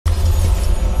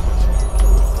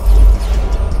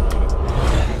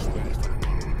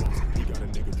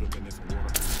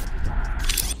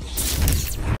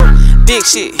Big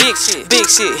shit, big shit, big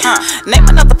shit. Name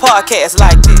another podcast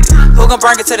like this. Who gon'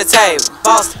 bring it to the table?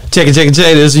 Boston. Check it. This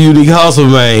is Unique Hustle,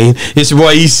 man. It's your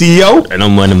boy ECO. And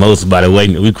I'm one of the most, by the way.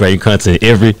 We create content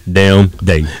every damn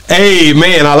day. Hey,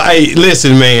 man.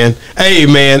 Listen, man. Hey,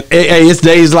 it's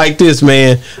days like this,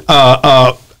 man.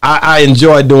 I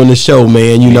enjoy doing the show,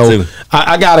 man. You know,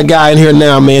 I got a guy in here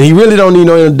now, man. He really don't need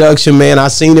no introduction, man. I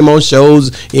seen him on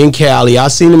shows in Cali. I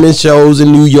seen him in shows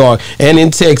in New York and in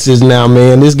Texas now,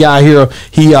 man. This guy here,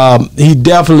 he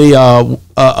definitely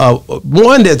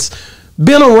one that's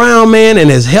been around, man,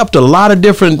 and has helped a lot of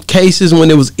different cases when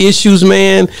there was issues,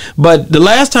 man. But the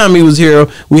last time he was here,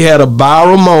 we had a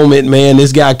viral moment, man.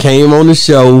 This guy came on the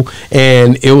show,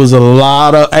 and it was a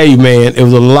lot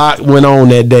went on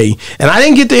that day. And I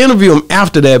didn't get to interview him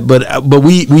after that, but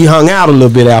we hung out a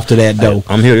little bit after that, though.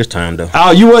 I'm here this time, though.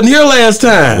 Oh, you wasn't here last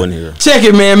time? I wasn't here. Check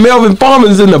it, man. Melvin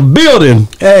Farmer's in the building.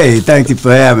 Hey, thank you for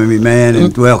having me, man,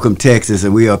 and welcome Texas.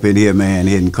 And we up in here, man,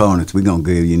 hitting corners. We gonna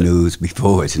give you news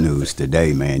before it's news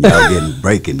today, man. Y'all getting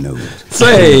breaking news.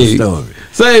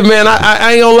 Say, man,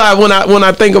 I ain't gonna lie. When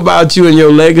I think about you and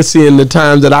your legacy and the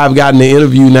times that I've gotten to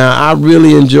interview now, I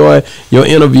really enjoy your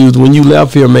interviews. When you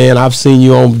left here, man, I've seen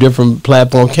you on different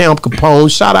platforms. Cam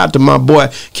Capone, shout out to my boy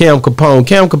Cam Capone.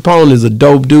 Cam Capone is a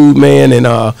dope dude, man, and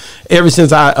ever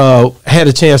since I had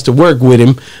a chance to work with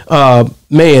him,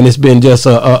 man, it's been just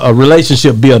a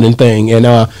relationship building thing,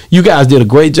 and you guys did a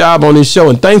great job on this show.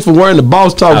 And thanks for wearing the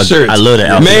Boss Talk shirts. I love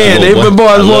that. Man, they been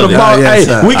boys want to boss.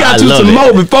 Hey, we got you some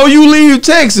more before you leave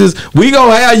Texas. We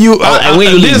gonna have you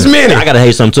this minute. I gotta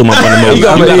have some too, my brother. You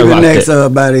gonna leave it next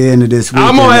by the end of this week.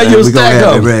 I'm gonna have you stack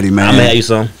up. Ready, man. I'm gonna have you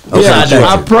some. Yeah,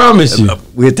 I promise you.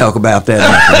 We'll talk about that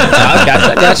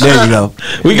after. There you go.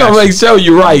 We gonna make sure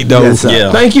you're right, though. Yes,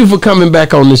 yeah. Thank you for coming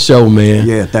back on the show, man.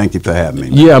 Yeah, thank you for having me.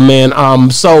 Yeah, man.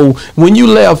 So when you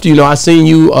left, you know, I seen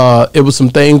you. It was some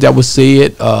things that was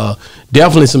said.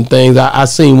 Definitely some things. I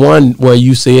seen one where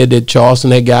you said that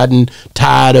Charleston had gotten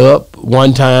tied up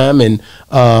one time, and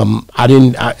I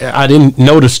didn't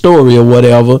know the story or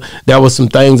whatever. There was some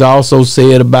things I also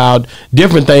said about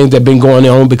different things that been going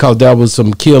on because there was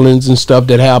some killings and stuff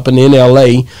that happened in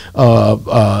L.A.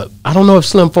 I don't know if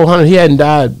Slim 400, he hadn't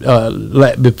died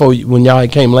before when y'all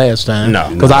came last time. No.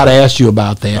 Because I'd asked you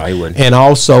about that. No, he wouldn't. And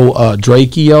also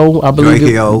Drakeo, I believe.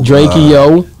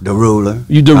 Drakeo. The ruler.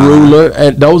 You the ruler.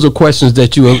 And those are questions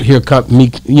that you hear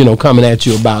coming at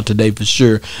you about today for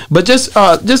sure. But just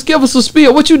give us a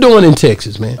spiel. What you doing in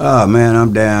Texas, man? Oh, man,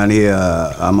 I'm down here.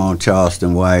 I'm on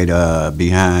Charleston White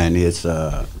behind his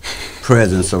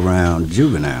presence around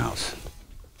juveniles.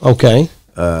 Okay.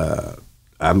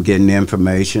 I'm getting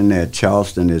information that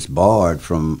Charleston is barred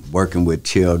from working with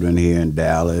children here in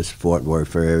Dallas, Fort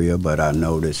Worth area, but I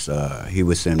noticed he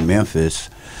was in Memphis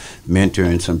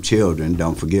mentoring some children.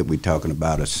 Don't forget, we're talking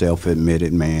about a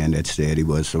self-admitted man that said he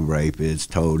was a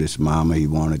rapist, told his mama he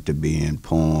wanted to be in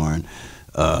porn.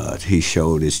 He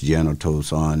showed his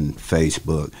genitals on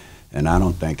Facebook, and I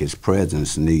don't think his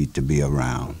presence need to be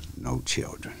around no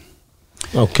children.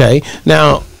 Okay.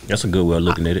 Now, that's a good way of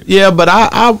looking at it. Yeah, but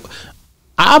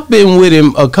I've been with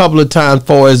him a couple of times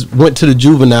went to the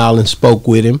juvenile and spoke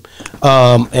with him.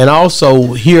 And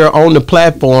also here on the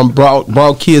platform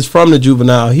brought kids from the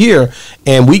juvenile here,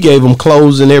 and we gave them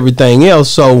clothes and everything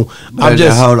else. So I'm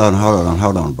just hold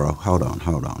on, bro.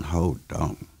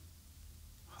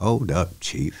 Hold up,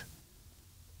 Chief.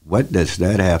 What does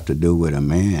that have to do with a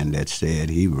man that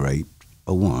said he raped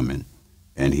a woman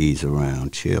and he's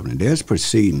around children? There's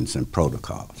proceedings and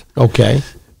protocols. Okay.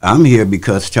 I'm here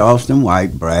because Charleston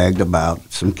White bragged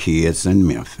about some kids in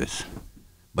Memphis,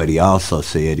 but he also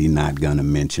said he's not going to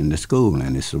mention the school,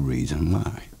 and it's the reason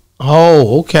why.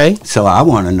 Oh, okay. So I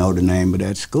want to know the name of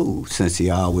that school, since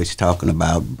he always talking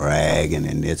about bragging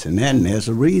and this and that, and there's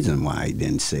a reason why he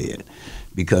didn't say it.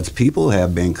 Because people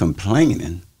have been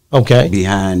complaining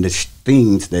behind the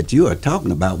things that you are talking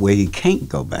about where he can't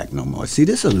go back no more. See,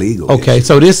 this is illegal. Okay, issue.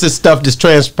 So this is stuff that's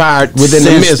transpired within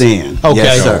the midst. Then. Okay.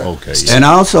 Yes, sir. Okay. And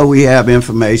also we have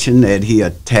information that he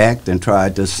attacked and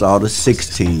tried to assault a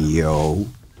 16-year-old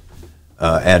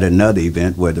at another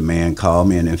event where the man called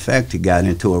me. And in fact, he got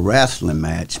into a wrestling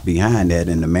match behind that,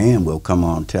 and the man will come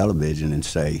on television and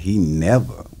say he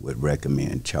never would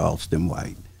recommend Charleston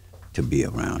White to be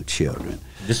around children.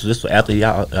 This was after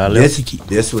y'all left?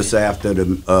 This was after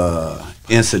the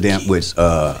incident with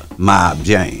Mob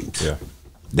James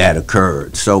that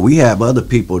occurred. So we have other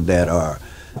people that are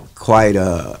quite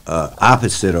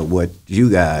opposite of what you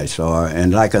guys are.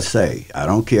 And like I say, I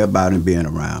don't care about him being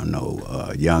around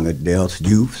no young adults,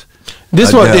 youth.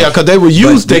 This one there, because they were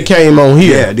youth that came on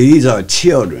here. Yeah, these are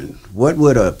children. What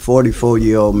would a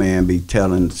 44-year-old man be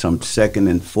telling some second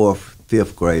and fourth,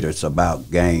 fifth graders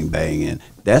about gang banging.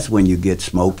 That's when you get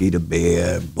Smokey the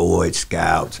Bear, Boy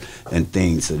Scouts, and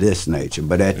things of this nature.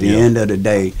 But at the end of the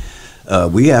day,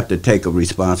 we have to take a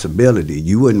responsibility.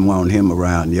 You wouldn't want him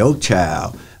around your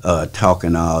child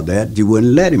talking all that. You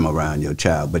wouldn't let him around your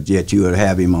child, but yet you would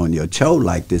have him on your show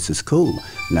like this is cool.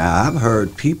 Now, I've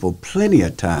heard people plenty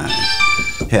of times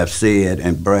have said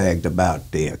and bragged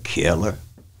about their killer,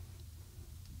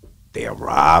 their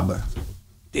robber,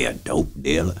 their dope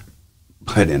dealer.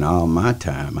 But in all my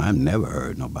time, I've never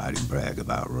heard nobody brag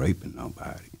about raping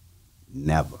nobody.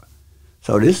 Never.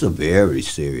 So this is a very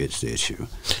serious issue.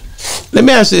 Let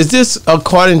me ask you, is this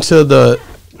according to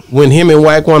when him and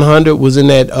Whack 100 was in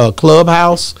that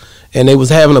clubhouse and they was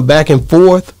having a back and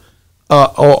forth,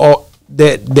 or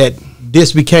that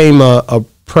this became a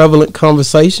prevalent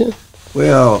conversation?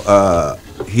 Well,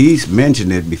 he's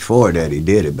mentioned it before that he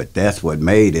did it, but that's what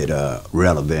made it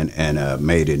relevant and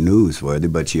made it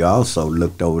newsworthy. But you also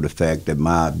looked over the fact that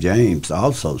Mob James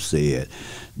also said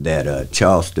that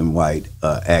Charleston White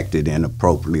acted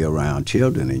inappropriately around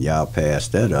children, and y'all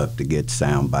passed that up to get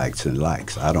sound bites and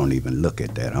likes. I don't even look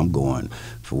at that. I'm going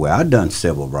for where I've done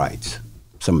civil rights.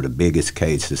 Some of the biggest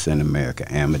cases in America: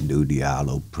 Amadou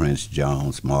Diallo, Prince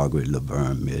Jones, Margaret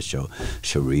Laverne Mitchell,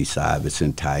 Sharice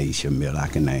Iverson, Taisha Miller. I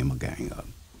can name a gang of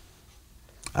them.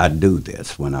 I do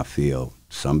this when I feel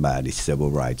somebody's civil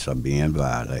rights are being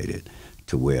violated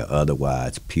to where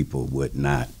otherwise people would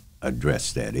not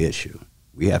address that issue.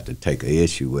 We have to take an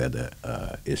issue whether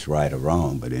it's right or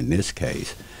wrong, but in this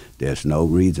case, there's no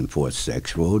reason for a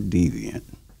sexual deviant,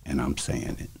 and I'm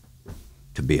saying it,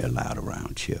 to be allowed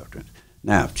around children.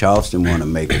 Now, if Charleston want to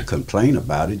make a complaint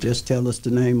about it, just tell us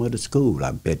the name of the school.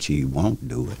 I bet you he won't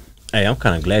do it. Hey, I'm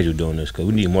kind of glad you're doing this because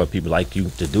we need more people like you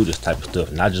to do this type of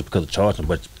stuff, not just because of Charleston,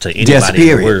 but to anybody just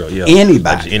period. In the world. Yeah. Anybody.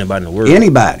 Like anybody in the world.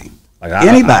 Anybody. Like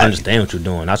Anybody. I understand what you're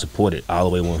doing. I support it all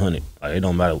the way 100. Like, it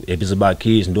don't matter if it's about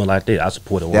kids and doing like that. I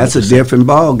support it 100%. That's a different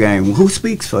ball game. Who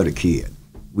speaks for the kid?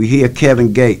 We hear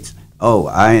Kevin Gates. Oh,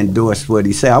 I endorsed what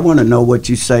he said. I want to know what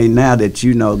you say now that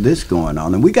you know this going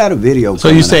on. And we got a video. So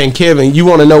you're saying, Kevin, you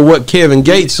want to know what Kevin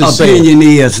Gates is saying? Opinion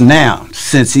is now,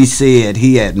 since he said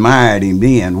he admired him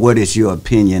then, what is your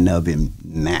opinion of him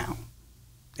now?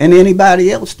 And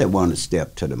anybody else that want to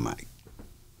step to the mic.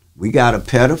 We got a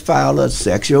pedophile, a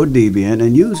sexual deviant,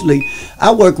 and usually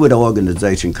I work with an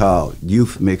organization called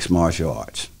Youth Mixed Martial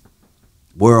Arts.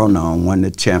 World known, won the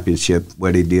championship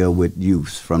where they deal with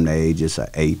youths from the ages of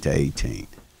 8 to 18.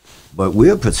 But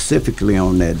we're specifically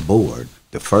on that board,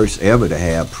 the first ever to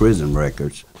have prison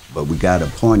records, but we got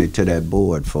appointed to that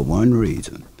board for one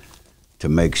reason, to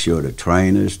make sure the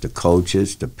trainers, the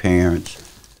coaches, the parents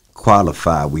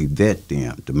qualify, we vet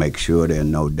them to make sure there are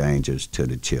no dangers to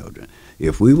the children.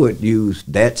 If we would use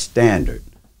that standard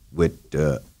with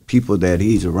the people that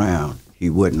he's around,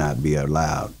 he would not be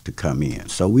allowed to come in.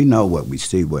 So we know what we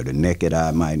see, where the naked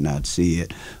eye might not see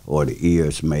it or the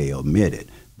ears may omit it.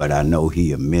 But I know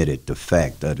he omitted the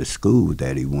fact of the school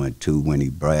that he went to when he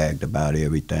bragged about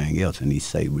everything else, and he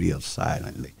say real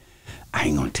silently, I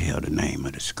ain't gonna tell the name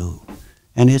of the school.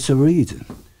 And it's a reason,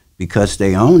 because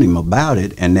they own him about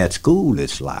it, and that school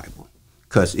is liable.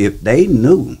 Because if they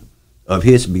knew of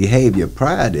his behavior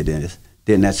prior to this,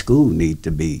 then that school need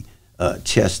to be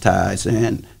chastised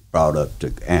and brought up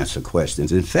to answer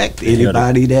questions. In fact,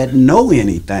 anybody that know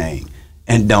anything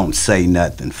and don't say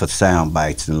nothing for sound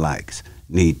bites and likes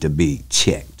need to be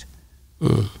checked.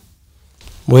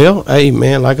 Well, hey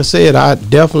man, like I said, I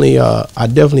definitely had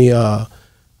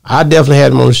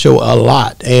him on the show a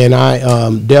lot, and I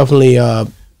definitely a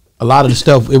lot of the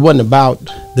stuff, it wasn't about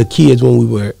the kids when we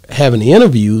were having the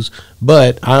interviews,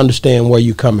 but I understand where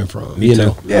you're coming from. Me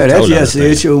too. Yeah, that's just the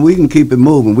issue, and we can keep it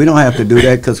moving. We don't have to do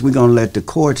that because we're going to let the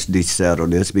courts settle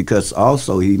this, because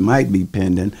also he might be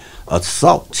pending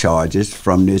assault charges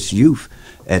from this youth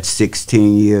at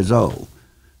 16 years old.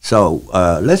 So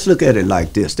let's look at it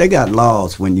like this. They got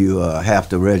laws when you have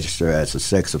to register as a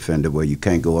sex offender where you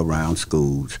can't go around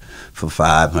schools for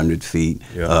 500 feet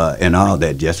and all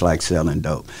that, just like selling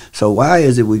dope. So why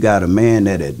is it we got a man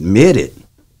that admitted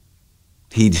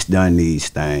he's done these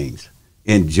things,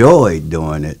 enjoyed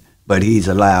doing it, but he's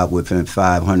allowed within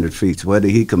 500 feet, whether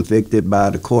he convicted by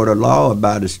the court of law or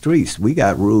by the streets? We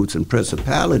got rules and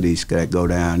principalities that go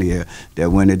down here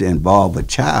that when it involve a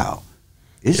child,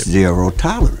 it's zero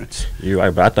tolerance. You're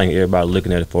right, but I think everybody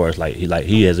looking at it for us like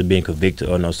he hasn't been convicted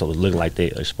or no, so it's looking like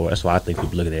that. That's why I think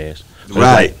people look at it as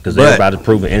right, because everybody's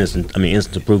proven innocent. I mean,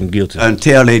 innocent to proven guilty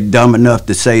until they dumb enough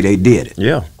to say they did it.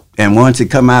 Yeah. And once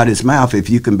it come out his mouth, if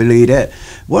you can believe that,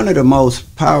 one of the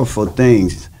most powerful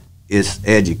things is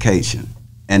education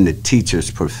and the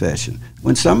teacher's profession.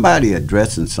 When somebody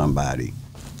addressing somebody,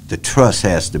 the trust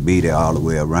has to be there all the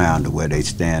way around to where they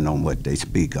stand on what they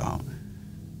speak on.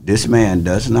 This man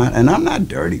does not, and I'm not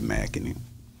dirty macking him,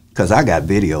 because I got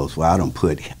videos where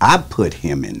I put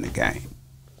him in the game.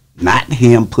 Not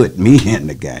him put me in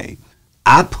the game.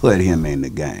 I put him in the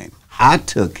game. I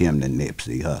took him to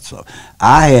Nipsey Hussle.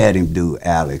 I had him do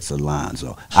Alex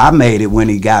Alonso. I made it when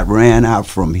he got ran out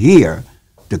from here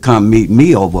to come meet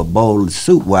me over a bowl of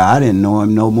soup where I didn't know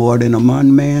him no more than a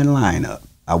one-man lineup.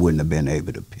 I wouldn't have been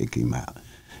able to pick him out.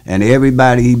 And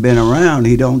everybody he been around,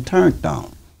 he don't turn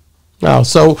on. Oh,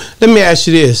 so let me ask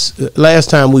you this. Last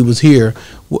time we was here,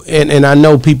 and I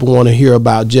know people want to hear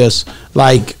about just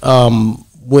like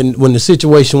when the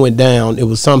situation went down, it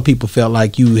was some people felt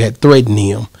like you had threatened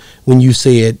him when you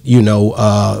said, you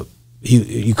know,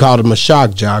 you called him a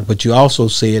shock jock, but you also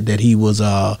said that he was,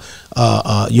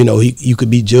 you know, you could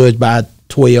be judged by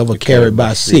 12 or carried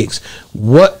by 6.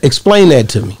 Explain that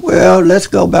to me. Well, let's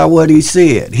go by what he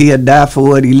said. He had died for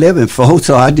what he living for,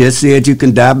 so I just said you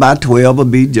can die by 12 or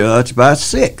be judged by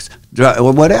 6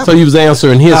 or whatever. So you was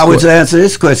answering his question. I was answering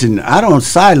this question. I don't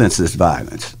silence this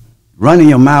violence. Running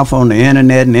your mouth on the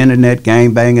internet and internet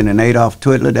game banging and Adolf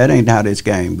Hitler, that ain't how this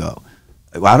game go.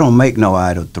 I don't make no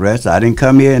idle threats. I didn't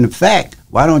come here. In fact,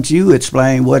 why don't you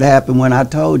explain what happened when I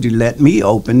told you let me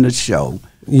open the show?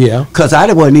 Yeah, because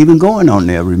I wasn't even going on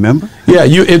there. Remember? Yeah,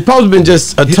 it supposed to been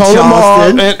just a total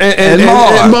Marv and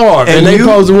Marv, and they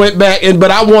supposed to went back.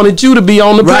 But I wanted you to be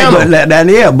on the panel.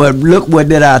 But look, what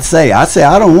did I say? I said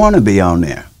I don't want to be on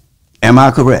there. Am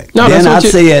I correct? No, then I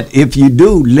said, if you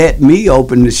do, let me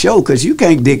open the show, because you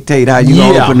can't dictate how you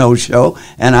open no show.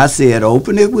 And I said,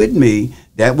 open it with me.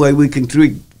 That way we can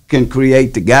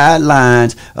create the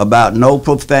guidelines about no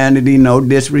profanity, no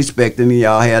disrespecting, and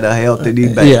y'all had a healthy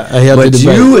debate. Yeah, a healthy debate.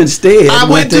 But you instead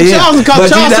went to Charleston,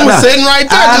 because Charleston was sitting right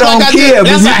there. I don't care.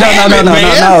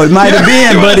 No, it might have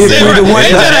been, but if we'd have went,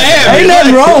 ain't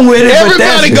nothing wrong with it.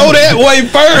 Everybody go that way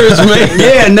first, man.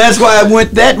 Yeah, and that's why I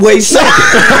went that way second.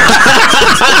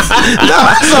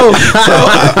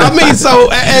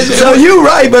 So you're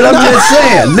right, but I'm just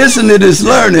saying, listen to this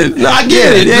learning. No, I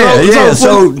get it. Yeah.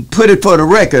 So put it for the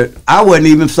record. I wasn't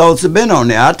even supposed to have been on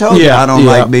there. I told you I don't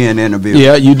like being interviewed.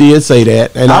 Yeah, you did say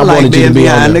that, and I like wanted being you to be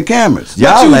behind the cameras.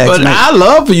 But I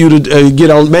love for you to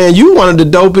get on. Man, you one of the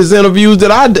dopest interviews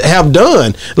that I have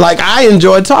done. Like, I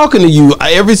enjoyed talking to you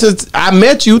ever since I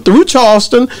met you through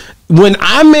Charleston. When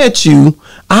I met you,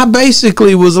 I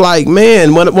basically was like,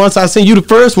 man, once I seen you, the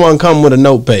first one come with a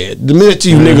notepad. The minute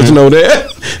you niggas know that.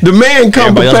 The man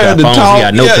come prepared to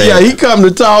talk. He come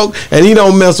to talk, and he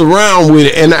don't mess around with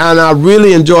it. And I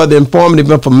really enjoy the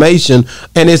informative information,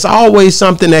 and it's always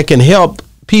something that can help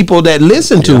people that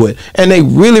listen to it, and they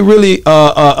really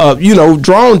you know,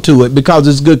 drawn to it, because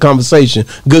it's good conversation,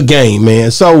 good game,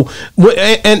 man. So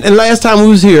and last time we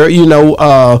was here, you know,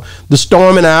 the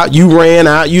storming out, you ran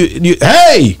out, you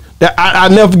hey, I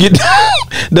never forget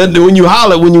that when you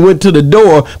hollered when you went to the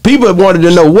door, people wanted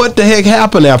to know what the heck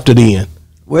happened after then.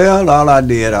 Well, all I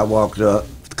did, I walked up,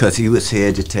 because he was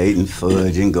hesitating,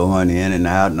 fudging, going in and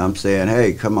out, and I'm saying,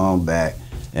 hey, come on back.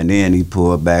 And then he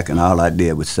pulled back, and all I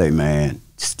did was say, man,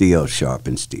 steel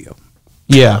sharpens steel.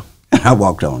 Yeah. And I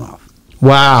walked on off.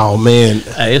 Wow, man.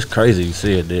 Hey, it's crazy you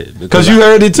said that. Because you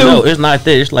heard it too? No, it's not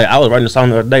that. It's like I was writing a song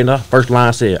the other day, and the first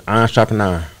line said, iron sharpen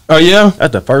iron. Oh, yeah?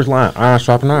 That's the first line, iron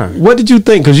sharpen iron. What did you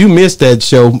think? Because you missed that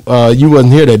show. You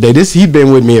wasn't here that day. He'd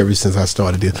been with me ever since I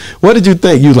started this. What did you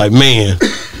think? You was like, man.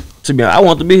 To be honest, I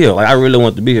wanted to be here. Like, I really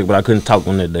wanted to be here, but I couldn't talk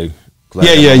on that day. Like,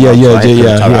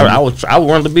 I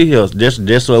wanted to be here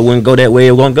just so it wouldn't go that way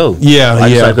it won't go.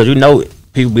 Because you know,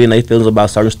 people be in their feelings about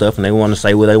certain stuff, and they want to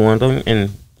say what they want to, and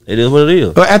it is what it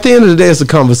is. But at the end of the day, it's a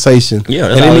conversation. Yeah,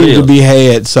 and it needs to be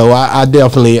had. So I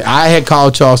definitely, I had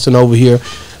called Charleston over here.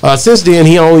 Since then,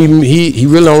 he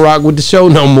really don't rock with the show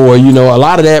no more. You know, a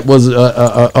lot of that was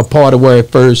a part of where it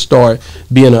first started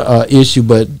being a issue,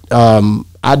 but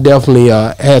I definitely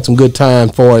had some good time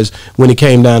for us when it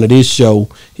came down to this show.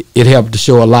 It helped the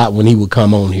show a lot when he would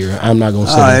come on here. I'm not gonna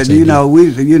say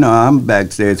I'm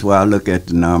backstage where I look at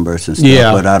the numbers and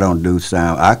stuff, but I don't do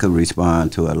sound. I could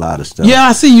respond to a lot of stuff. Yeah,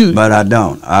 I see you, but I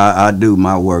don't. I do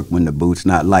my work when the boot's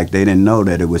not like they didn't know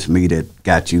that it was me that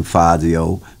got you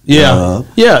Fazio. Yeah.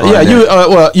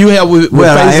 You have with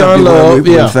Faison Love.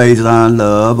 With Faison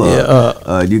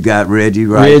Love. You got Reggie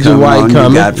Wright coming on.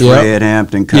 You got Fred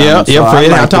Hampton coming.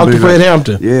 I talked to Fred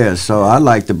Hampton. Yeah, so I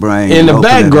like to bring in the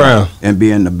background and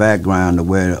be in the background to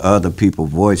where other people's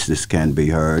voices can be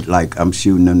heard. Like I'm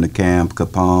shooting them to Cam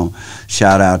Capone.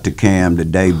 Shout out to Cam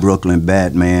today, Brooklyn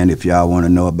Batman. If y'all want to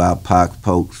know about Pac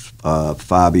Pokes.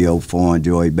 Fabio Foreign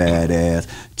Joy Badass.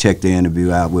 Check the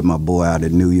interview out with my boy out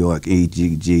in New York,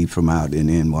 EGG from out in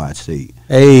NYC.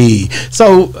 Hey,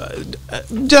 so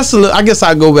just I guess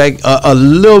I'll go back a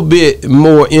little bit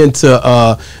more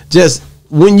into just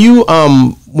when you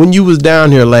was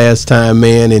down here last time,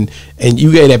 man, and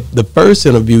you gave the first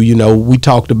interview. You know, we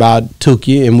talked about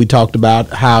Tookie and we talked about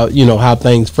how how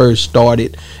things first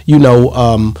started.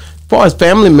 As far as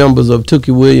family members of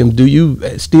Tookie Williams, do you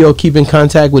still keep in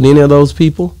contact with any of those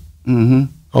people? Mm-hmm.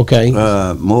 Okay.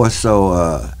 More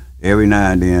so, every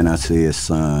now and then I see his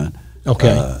son.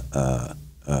 Okay.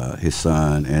 His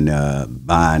son and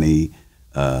Bonnie,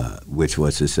 which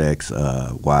was his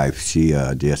ex-wife. She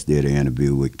just did an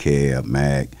interview with Kev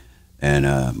Mack.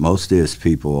 And most of his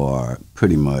people are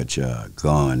pretty much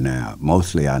gone now.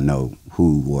 Mostly I know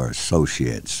who were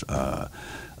associates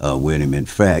with him. In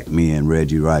fact, me and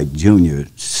Reggie Wright Jr.,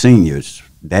 Sr.'s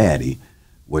daddy,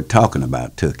 were talking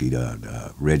about Tookie.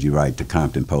 Reggie Wright, the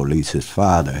Compton Police, his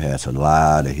father has a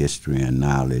lot of history and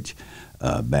knowledge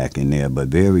back in there, but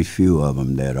very few of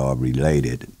them that are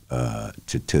related to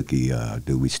Tookie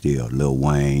do we still. Lil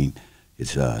Wayne,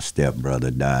 his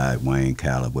stepbrother died, Wayne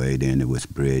Calloway, then it was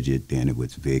Bridget, then it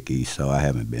was Vicky, so I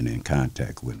haven't been in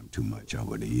contact with them too much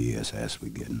over the years as we're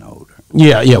getting older.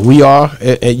 Yeah, we are.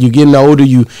 You getting older,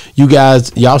 you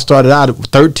guys, y'all started out at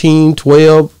 13,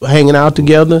 12, hanging out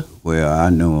together? Well, I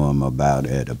knew him about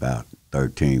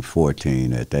 13,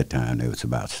 14. At that time, they was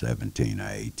about 17 or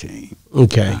 18.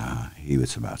 Okay. He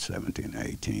was about 17 or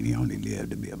 18. He only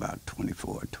lived to be about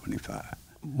 24 or 25.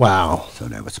 Wow. So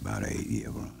that was about an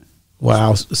 8-year run.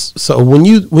 Wow. So when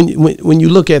you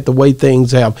look at the way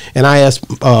things have, and I asked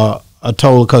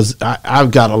Atola, because I've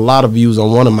got a lot of views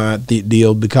on one of my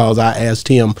deals, because I asked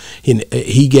him, and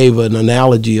he gave an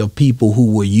analogy of people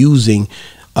who were using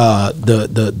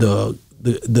the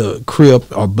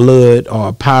Crip or Blood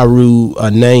or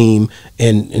Pyru name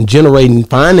and generating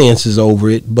finances over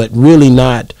it, but really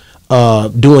not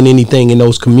doing anything in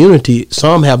those communities.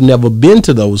 Some have never been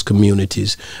to those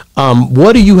communities.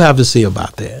 What do you have to say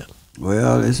about that?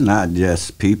 Well, it's not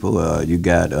just people. You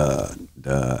got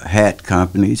the hat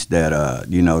companies that,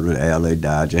 the LA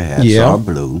Dodger hats are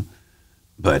blue,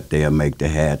 but they'll make the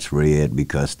hats red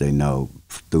because they know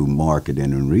through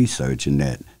marketing and researching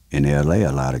that in LA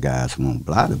a lot of guys won't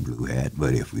buy the blue hat,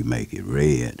 but if we make it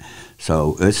red.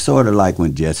 So it's sort of like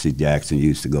when Jesse Jackson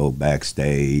used to go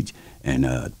backstage and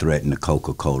threaten the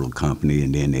Coca-Cola company,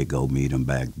 and then they go meet him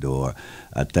back door.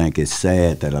 I think it's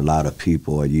sad that a lot of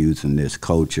people are using this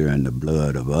culture and the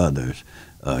blood of others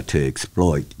to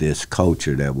exploit this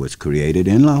culture that was created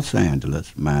in Los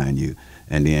Angeles, mind you,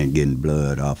 and then getting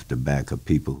blood off the back of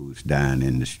people who's dying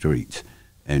in the streets.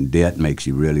 And that makes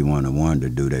you really want to wonder,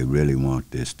 do they really want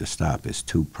this to stop? It's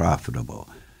too profitable.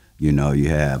 You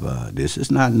have, this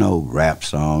is not no rap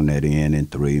song that ends in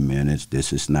 3 minutes.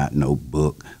 This is not no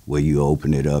book where you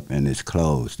open it up and it's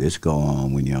closed. This go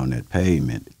on when you're on that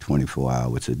pavement 24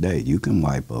 hours a day. You can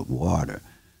wipe up water,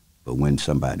 but when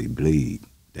somebody bleed,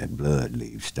 that blood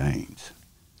leaves stains.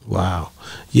 Wow.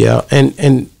 Yeah,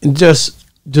 and just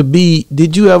to be,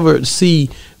 did you ever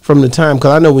see from the time,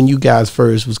 because I know when you guys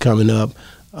first was coming up,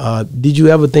 did you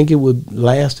ever think it would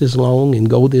last this long and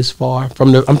go this far?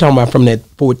 I'm talking about from that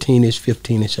 14-ish,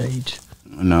 15-ish age.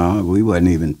 No, we wasn't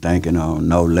even thinking on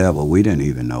no level. We didn't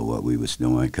even know what we was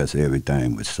doing because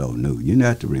everything was so new. You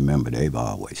have to remember they've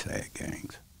always had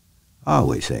gangs.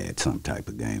 Always had some type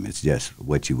of game. It's just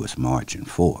what you was marching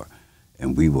for.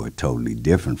 And we were totally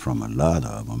different from a lot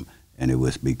of them. And it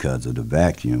was because of the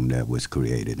vacuum that was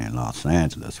created in Los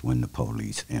Angeles when the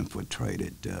police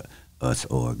infiltrated us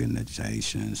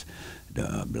organizations,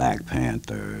 the Black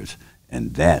Panthers,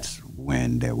 and that's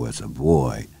when there was a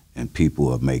void, and people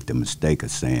would make the mistake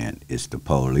of saying it's the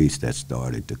police that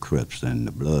started the Crips and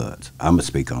the Bloods. I'm going to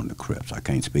speak on the Crips. I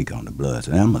can't speak on the Bloods,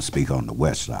 and I'm going to speak on the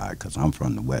West Side because I'm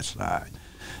from the West Side.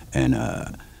 And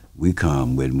we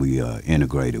come when we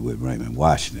integrated with Raymond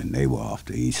Washington. They were off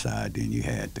the East Side, then you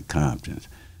had the Comptons.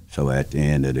 So at the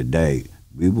end of the day,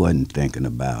 we wasn't thinking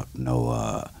about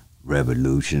no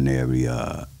revolutionary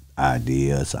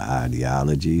ideas or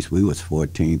ideologies. We was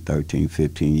 14, 13,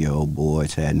 15-year-old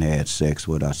boys, hadn't had sex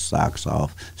with our socks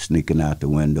off, sneaking out the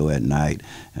window at night.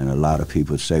 And a lot of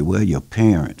people say, well, your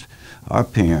parents. our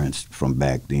parents from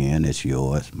back then, it's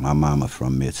yours. My mama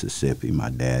from Mississippi, my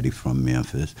daddy from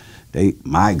Memphis. They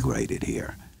migrated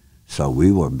here. So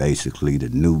we were basically the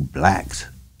new blacks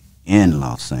in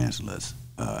Los Angeles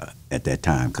at that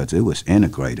time, because it was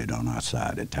integrated on our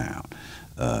side of town.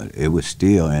 It was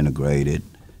still integrated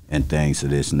and things of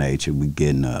this nature. We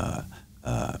getting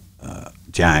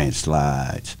giant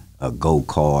slides,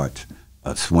 go-karts,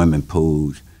 swimming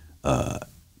pools,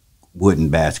 wooden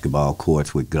basketball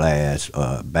courts with glass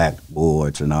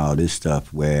backboards and all this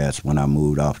stuff, whereas when I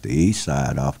moved off the east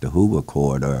side, off the Hoover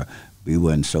corridor, we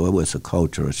wasn't, so it was a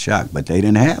cultural shock. But they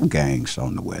didn't have gangs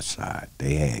on the west side.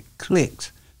 They had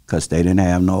cliques, because they didn't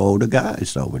have no older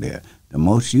guys over there. The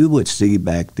most you would see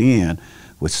back then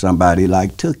was somebody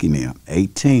like Tookie and them,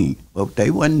 18. But they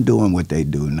wasn't doing what they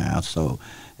do now. So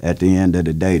at the end of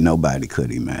the day, nobody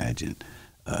could imagine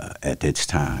at this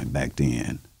time back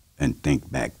then, and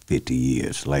think back 50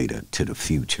 years later to the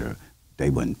future,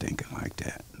 they wasn't thinking like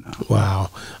that. No. Wow.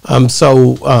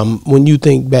 So when you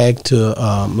think back to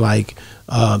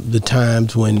the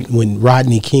times when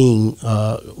Rodney King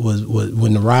was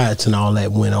when the riots and all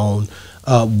that went on,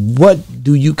 what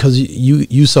do you, because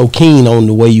you so keen on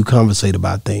the way you conversate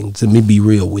about things, and me be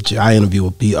real with you, I interview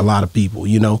a lot of people,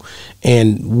 you know,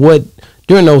 and what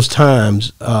during those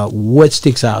times, what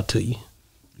sticks out to you?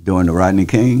 During the Rodney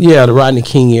King? Yeah, the Rodney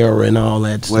King era and all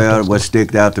that stuff. Well, what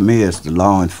sticked out to me is the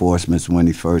law enforcement when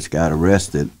he first got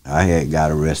arrested. I had got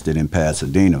arrested in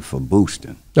Pasadena for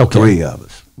boosting. Okay. 3 of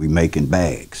us. We making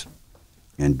bags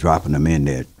and dropping them in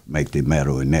there, make the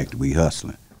metal and neck. We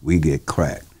hustling. We get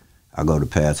cracked. I go to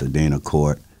Pasadena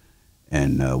court,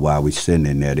 and while we sitting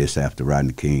in there, this after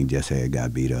Rodney King just had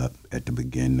got beat up at the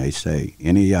beginning, they say,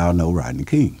 any of y'all know Rodney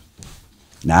King?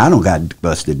 Now, I don't got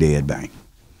busted dead bang.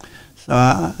 So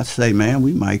I say, man,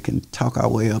 we might can talk our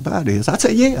way up out of this. I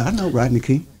say, yeah, I know Rodney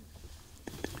King.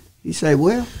 He say,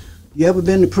 well, you ever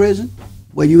been to prison?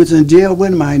 Well, you was in jail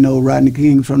with him. I know Rodney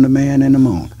King from The Man in the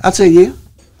Moon. I say, yeah.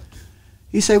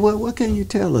 He say, well, what can you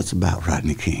tell us about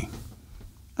Rodney King?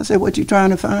 I say, what you trying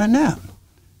to find out?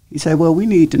 He say, well, we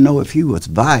need to know if he was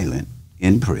violent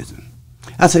in prison.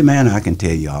 I say, man, I can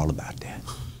tell you all about that.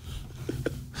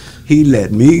 He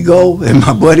let me go and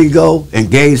my buddy go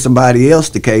and gave somebody else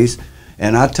the case,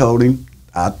 and I told him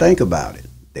I'd think about it.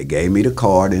 They gave me the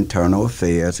card, Internal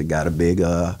Affairs. It got a big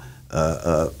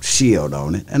shield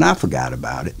on it, and I forgot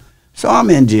about it. So I'm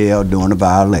in jail doing a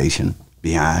violation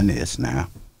behind this now,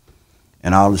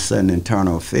 and all of a sudden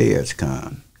Internal Affairs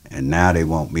come, and now they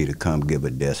want me to come give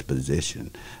a disposition.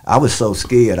 I was so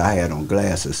scared I had on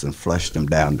glasses and flushed them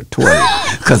down the toilet,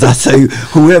 because I say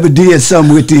whoever did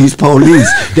something with these police,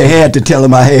 they had to tell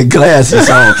them I had glasses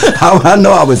on. I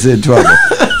know I was in trouble.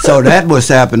 So that was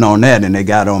happening on that, and they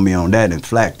got on me on that. In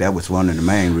fact, that was one of the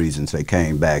main reasons they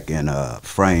came back and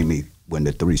framed me when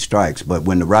the 3 strikes. But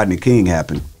when the Rodney King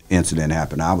incident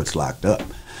happened, I was locked up.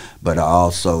 But I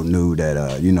also knew that,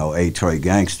 A-Trey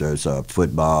gangsters,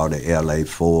 football, the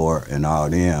LA4, and all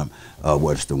them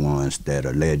was the ones that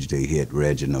allegedly hit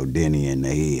Reginald Denny in the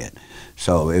head.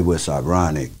 So it was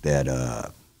ironic that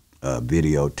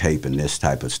videotaping this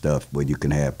type of stuff where you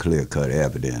can have clear-cut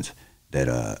evidence that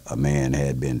a man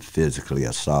had been physically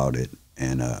assaulted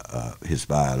and his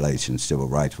violations, civil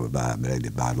rights were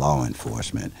violated by law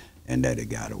enforcement, and that it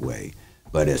got away.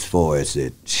 But as far as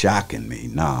it shocking me,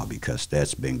 no, because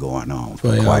that's been going on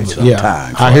for quite some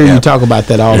time. I hear you talk about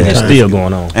that all the time. It's still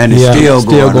going on. And it's still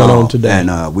going on today.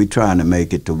 And we're trying to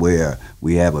make it to where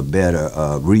we have a better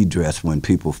redress when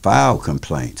people file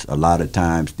complaints. A lot of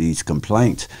times these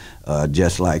complaints,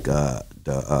 just like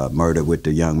the murder with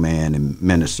the young man in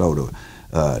Minnesota,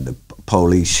 the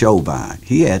police Chauvin.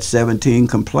 He had 17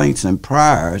 complaints and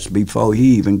priors before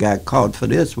he even got caught for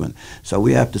this one. So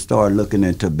we have to start looking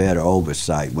into better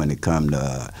oversight when it comes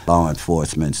to law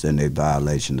enforcement and their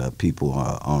violation of people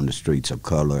on the streets of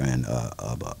color and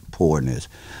of poorness,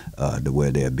 to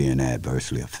where they're being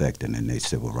adversely affected and their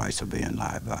civil rights are being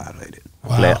violated.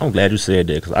 Wow. I'm glad you said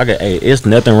that, because it's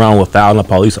nothing wrong with filing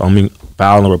a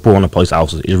filing a report on a police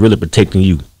officer. It's really protecting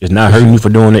you. It's not hurting you for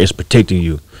doing it. It's protecting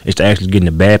you. It's actually getting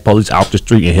the bad police off the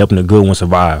street and helping the good ones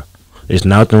survive. There's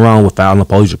nothing wrong with filing a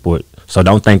police report. So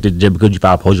don't think that just because you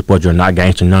file a police report, you're not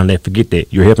gangster, none of that. Forget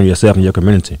that. You're helping yourself and your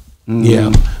community. Mm-hmm.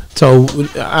 Yeah. So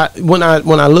when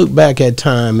I look back at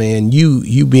time, man,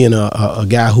 you being a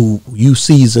guy who you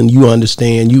seasoned, you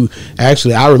understand. You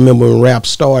actually, I remember when rap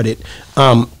started,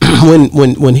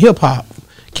 when hip hop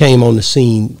came on the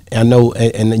scene. I know,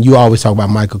 and you always talk about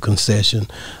Michael Concession.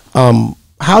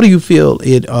 How do you feel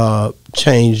it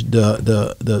changed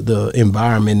the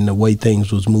environment and the way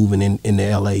things was moving in the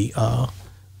LA,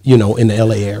 in the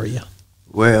LA area?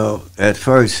 Well, at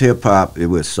first, hip-hop, it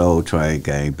was Soul Train,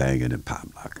 gang banging, and pop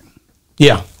locking.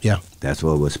 Yeah, yeah. That's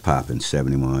what was popping,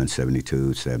 71,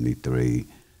 72, 73.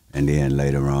 And then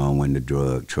later on, when the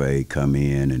drug trade come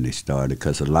in and they started,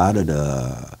 because a lot of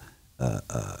the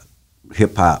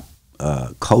hip-hop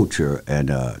culture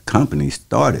and companies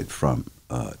started from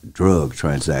drug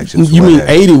transactions. You mean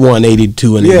 81,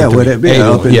 82, and 83? Yeah,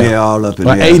 up in there, all up in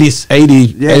there. 80,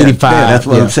 85. Yeah, that's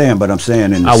what I'm saying, but I'm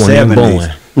saying in the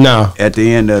 70s. No. At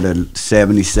the end of the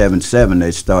 77,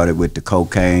 they started with the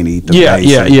cocaine,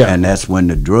 and that's when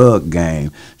the drug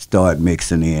game started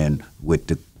mixing in with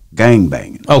the gang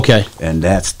banging. Okay. And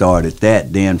that started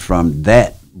that. Then from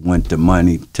that went the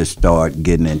money to start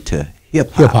getting into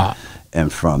hip-hop.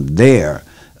 And from there,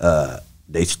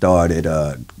 they started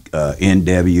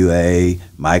NWA,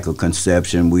 Michael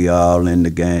Conception, we all in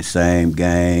the same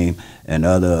game, and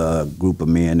other group of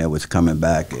men that was coming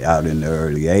back out in the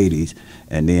early 80s.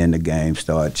 And then the game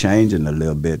started changing a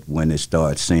little bit when it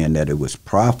started seeing that it was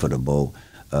profitable,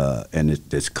 and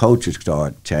this culture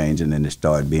started changing, and it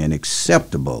started being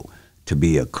acceptable to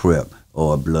be a Crip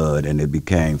or a Blood, and it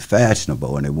became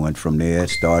fashionable. And it went from there. It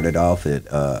started off at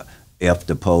F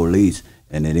the police,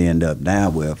 and it ended up now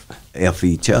with F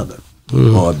each other.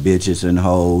 Or bitches and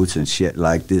hoes and shit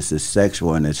like this is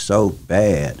sexual, and it's so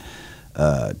bad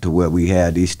to where we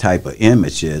have these type of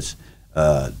images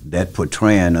that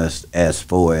portraying us as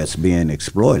far as being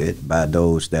exploited by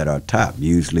those that are top,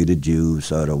 usually the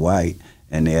Jews or the white,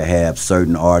 and they have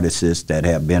certain artists that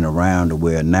have been around to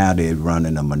where now they're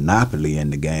running a monopoly in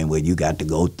the game where you got to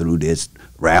go through this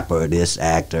rapper, this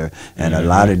actor, and a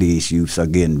lot of these youths are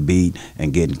getting beat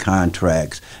and getting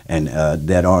contracts and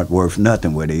that aren't worth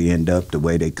nothing where they end up the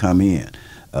way they come in,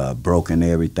 broken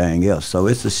everything else. So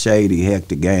it's a shady,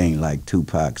 hectic game like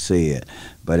Tupac said,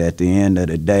 but at the end of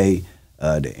the day,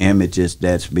 the images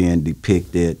that's being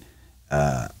depicted,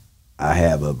 I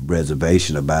have a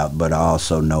reservation about, but I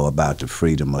also know about the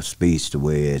freedom of speech to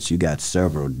where you got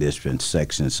several different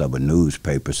sections of a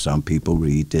newspaper. Some people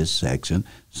read this section,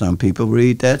 some people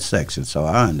read that section, so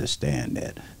I understand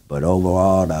that. But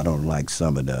overall, I don't like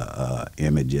some of the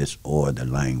images or the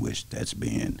language that's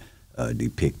being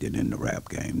depicted in the rap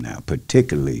game now,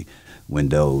 particularly when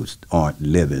those aren't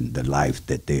living the life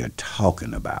that they're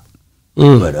talking about.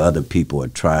 But other people are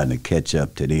trying to catch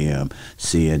up to them,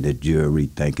 seeing the jury,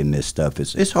 thinking this stuff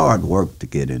it's hard work to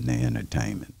get into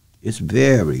entertainment. It's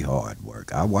very hard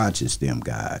work. I watches them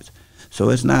guys. So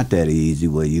it's not that easy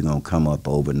where you're going to come up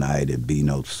overnight and be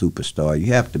no superstar.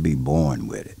 You have to be born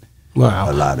with it.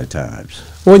 Wow. A lot of times.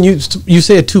 When you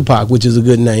said Tupac, which is a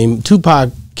good name,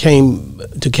 Tupac came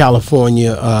to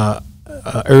California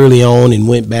early on and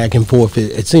went back and forth.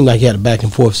 It seemed like he had a back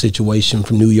and forth situation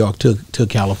from New York to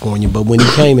California. But when he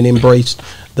came and embraced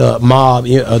the mob,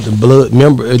 the blood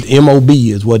member, MOB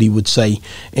is what he would say.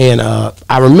 And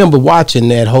I remember watching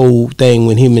that whole thing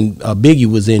when him and Biggie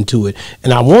was into it.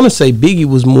 And I want to say Biggie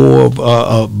was more of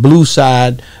a blue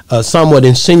side, somewhat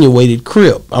insinuated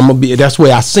Crip. That's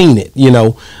where I seen it. You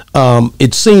know,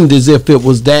 it seemed as if it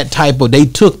was that type of. They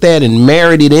took that and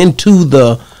married it into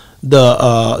the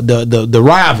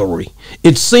rivalry.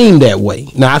 It seemed that way.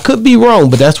 Now I could be wrong,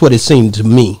 but that's what it seemed to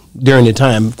me during the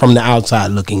time from the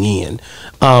outside looking in.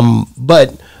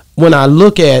 But when I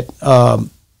look at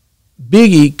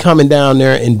Biggie coming down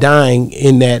there and dying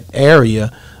in that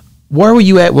area, where were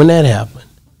you at when that happened?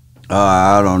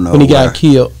 I don't know. When he got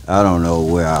killed? I don't know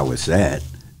where I was at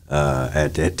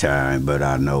that time, but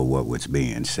I know what was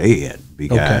being said.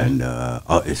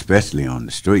 Especially on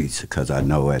the streets, because I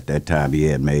know at that time he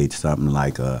had made something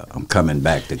like I'm coming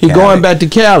back to Cali. He going back to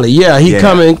Cali, yeah.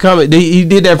 Coming. He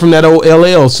did that from that old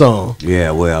LL song.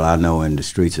 Yeah, well, I know in the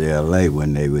streets of LA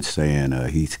when they were saying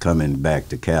he's coming back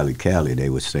to Cali, they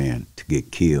were saying to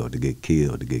get killed, to get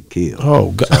killed, to get killed.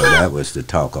 Oh, God. So that was the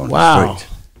talk on the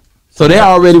streets. So they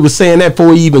already was saying that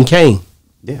before he even came.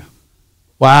 Yeah.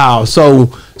 Wow. So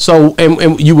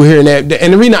and you were hearing that.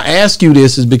 And the reason I ask you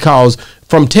this is because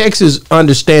from Texas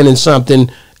understanding something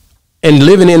and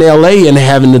living in LA and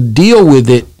having to deal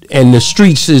with it, and the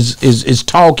streets is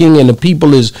talking, and the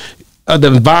people is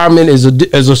the environment is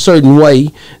a certain way.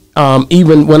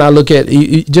 Even when I look at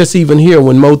just even here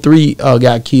when Mo 3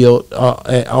 got killed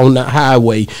on the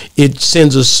highway, it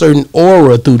sends a certain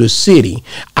aura through the city.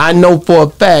 I know for a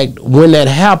fact when that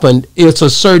happened, it's a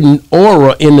certain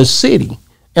aura in the city.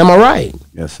 Am I right?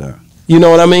 Yes, sir. You know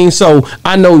what I mean? So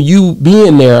I know you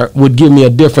being there would give me a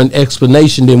different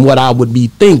explanation than what I would be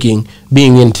thinking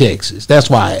being in Texas. That's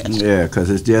why I asked. Yeah, because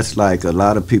it's just like a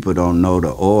lot of people don't know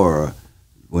the aura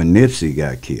when Nipsey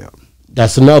got killed.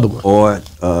 That's another one. Or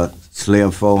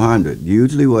Slim 400.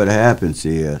 Usually what happens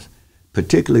is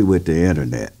particularly with the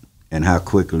internet and how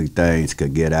quickly things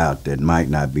could get out that might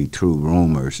not be true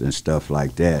rumors and stuff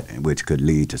like that, and which could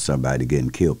lead to somebody getting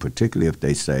killed, particularly if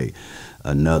they say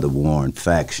another warring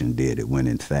faction did it when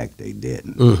in fact they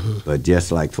didn't. But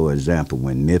just like, for example,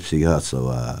 when Nipsey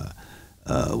Hussle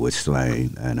was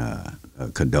slain, and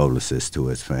condolences to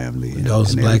his family.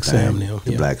 Those Black Sam now.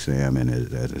 Black Sam and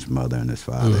his mother and his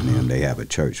father and them. They have a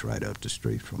church right up the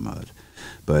street from us.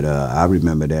 But I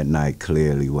remember that night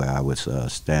clearly where I was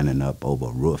standing up over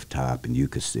a rooftop, and you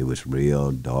could see it was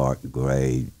real dark,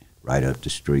 gray, right up the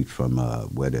street from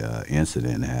where the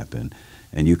incident happened.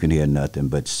 And you can hear nothing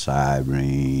but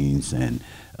sirens and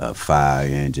fire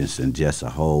engines and just a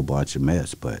whole bunch of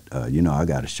mess. But, you know, I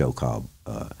got a show called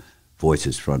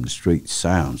Voices from the Streets,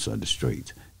 Sounds of the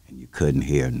Streets, and you couldn't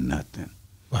hear nothing.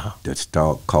 Wow.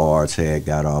 The cars had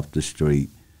got off the street,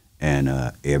 and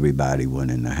everybody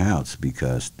went in the house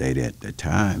because at the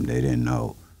time they didn't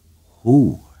know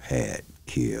who had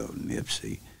killed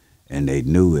Nipsey, and they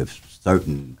knew if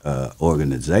certain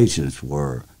organizations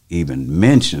were even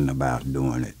mentioned about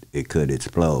doing it, it could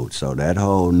explode. So that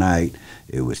whole night,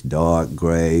 it was dark,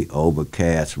 gray,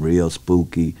 overcast, real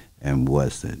spooky, and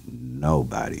wasn't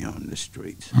nobody on the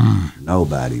streets.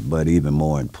 Nobody. But even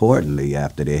more importantly,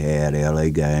 after they had LA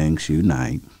Gangs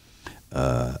Unite,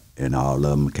 and all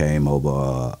of them came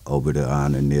over to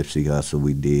honor Nipsey Hussle,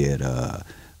 we did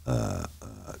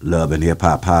Love and Hip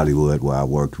Hop Hollywood, where I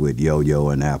worked with Yo-Yo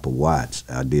and Apple Watts.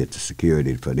 I did the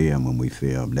security for them when we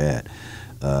filmed that.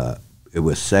 It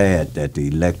was sad that the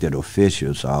elected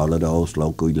officials, all of those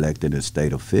local elected and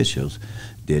state officials,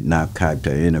 did not kind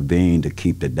to intervene to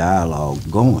keep the dialogue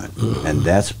going. And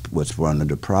that's what's one of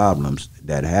the problems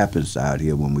that happens out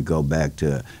here when we go back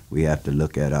to, we have to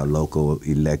look at our local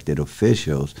elected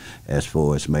officials as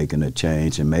far as making a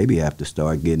change, and maybe have to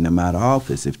start getting them out of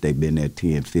office if they've been there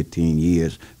 10, 15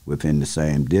 years within the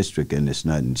same district and it's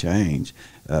nothing changed.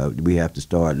 We have to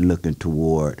start looking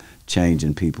toward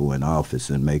changing people in office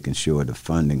and making sure the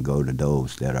funding go to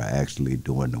those that are actually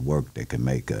doing the work that can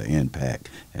make an impact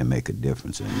and make a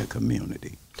difference in the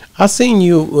community. I seen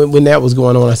you when that was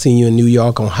going on. I seen you in New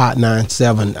York on Hot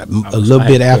 97 a little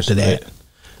bit after that.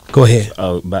 Go ahead.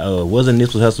 Wasn't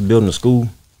Nipsey Hussle building a school?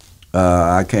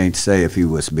 I can't say if he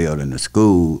was building a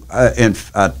school. And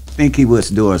I think he was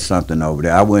doing something over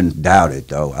there. I wouldn't doubt it,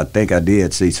 though. I think I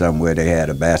did see somewhere they had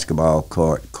a basketball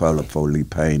court colorfully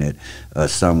painted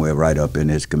somewhere right up in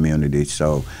his community.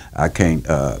 So I can't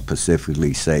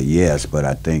specifically say yes, but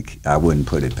I think I wouldn't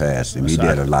put it past him. He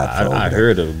did a lot for I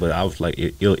heard of it, but I was like,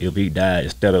 if he died,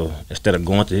 instead of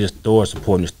going to his store,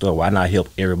 supporting the store, why not help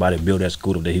everybody build that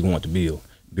school that he wanted to build?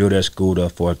 Build that school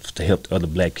up to help the other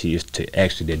black kids to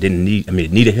actually that didn't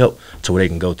needed help to where they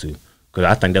can go to. Because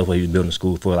I think that's what he was building a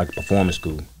school for, like a performance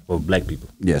school for black people.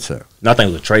 Yes, sir. And I think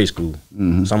it was a trade school,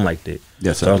 something like that.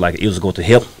 Yes, sir. So it was like it was going to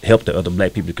help the other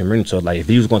black people in the community. So like if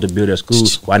he was going to build that school,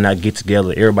 why not get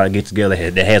together? Everybody get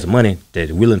together that has money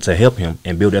that's willing to help him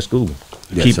and build that school.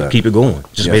 Yes, keep it going.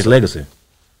 Just his legacy.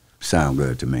 Sound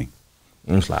good to me.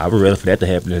 And it's like I would rather for that to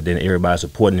happen than everybody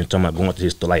supporting and talking about going to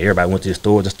his store. Like everybody went to his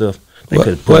stores and stuff.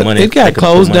 It got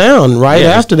closed down right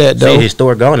after that, though. His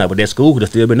store gone now, but that school could have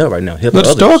still been up right now. But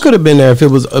the store could have been there if it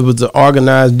was an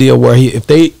organized deal where if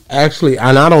they actually,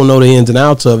 and I don't know the ins and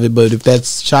outs of it, but if that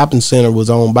shopping center was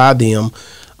owned by them,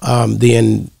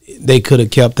 then they could have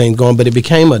kept things going. But it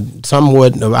became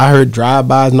somewhat, I heard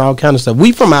drive-bys and all kind of stuff.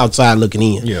 We from outside looking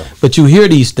in. Yeah. But you hear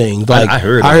these things. Like I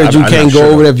heard you can't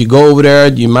go over there. If you go over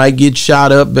there, you might get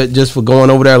shot up, but just for going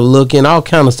over there looking, all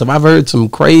kind of stuff. I've heard some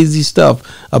crazy stuff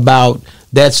about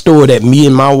that store that me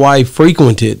and my wife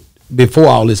frequented before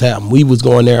all this happened. We was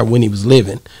going there when he was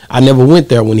living. I never went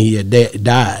there when he had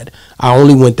died. I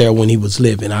only went there when he was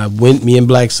living. I went, me and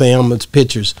Black Sam, it's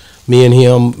pictures. Me and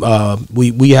him,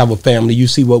 we have a family. You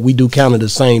see what we do, kind of the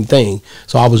same thing.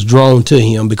 So I was drawn to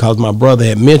him because my brother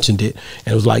had mentioned it.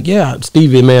 And it was like, yeah,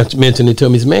 Stevie mentioned it to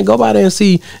me. He said, man, go by there and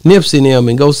see Nipsey and him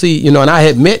and go see, and I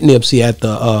had met Nipsey at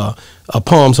the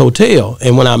Palms Hotel.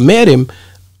 And when I met him,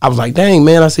 I was like, dang,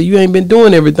 man. I said, you ain't been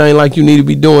doing everything like you need to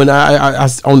be doing I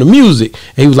on the music.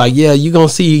 And he was like, yeah, you going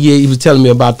to see. Yeah, he was telling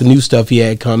me about the new stuff he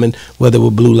had coming, whether it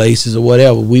was Blue Laces or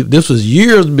whatever. This was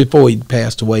years before he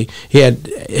passed away. He had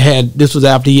this was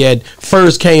after he had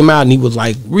first came out, and he was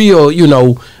like real,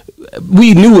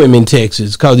 we knew him in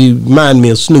Texas because he reminded me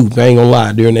of Snoop, I ain't gonna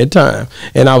lie, during that time.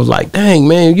 And I was like, dang,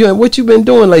 man, what you been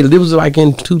doing lately? It was like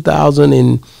in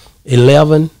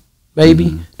 2011.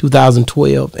 Maybe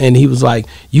 2012, and he was like,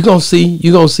 you gonna see,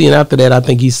 and after that I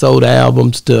think he sold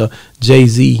albums to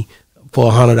Jay-Z for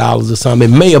 $100 or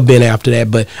something. It may have been after that,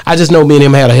 but I just know me and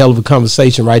him had a hell of a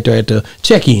conversation right there at the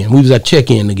check-in. We was at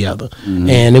check-in together,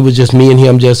 and it was just me and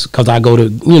him, just because I go to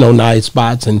nice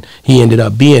spots, and he ended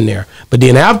up being there. But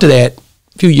then after that,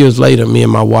 a few years later, me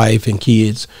and my wife and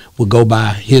kids would go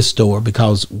by his store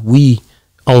because we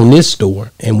own this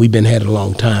store, and we've been had it a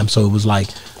long time. So it was like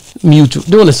mutual,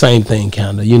 doing the same thing,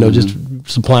 kind of, just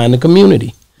supplying the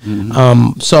community.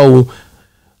 So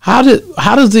how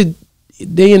does it?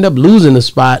 They end up losing the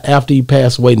spot after he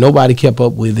passed away. Nobody kept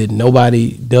up with it.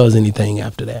 Nobody does anything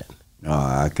after that. No,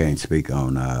 I can't speak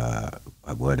on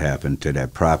what happened to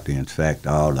that property. In fact,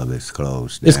 all of it's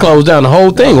closed down. It's closed down, the whole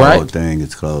thing, right? The whole thing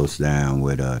is closed down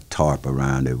with a tarp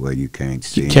around it where you can't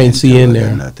see. You can't see in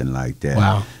there. Or nothing like that.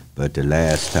 Wow. But the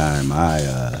last time I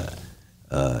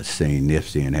seen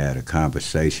Nipsey and had a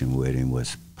conversation with him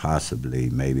was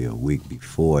possibly maybe a week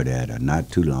before that, or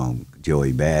not too long.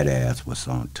 Joey Badass was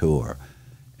on tour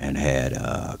and had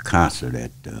a concert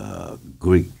at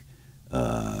Greek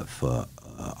for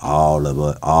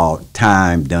all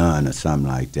time done or something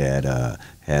like that.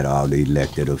 Had all the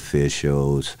elected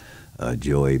officials,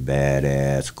 Joey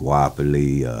Badass,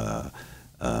 Guapoli,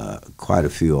 quite a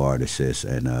few artists,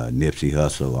 and Nipsey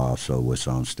Hussle also was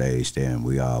on stage there, and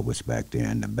we all was back there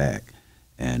in the back,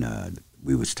 and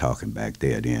we was talking back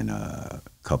there. Then a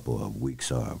couple of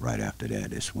weeks right after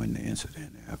that is when the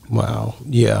incident happened. Wow.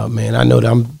 Yeah, man. I know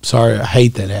that. I'm sorry. I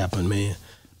hate that happened, man.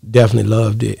 Definitely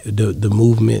loved it, the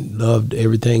movement, loved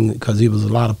everything, because it was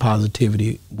a lot of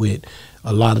positivity with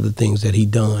a lot of the things that he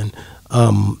done.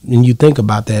 And you think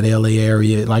about that LA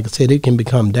area, like I said, it can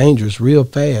become dangerous real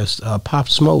fast. Pop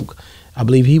Smoke, I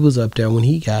believe he was up there when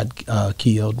he got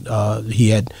killed. He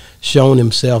had shown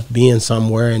himself being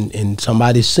somewhere, and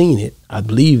somebody's seen it, I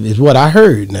believe, is what I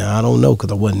heard. Now, I don't know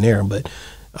because I wasn't there, but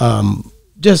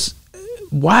just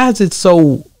why is it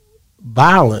so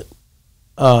violent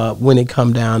when it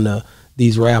come down to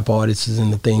these rap artists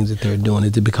and the things that they're doing?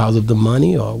 Is it because of the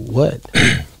money or what?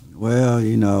 Well,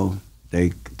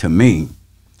 to me,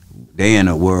 they in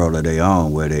a world of their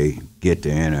own where they get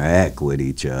to interact with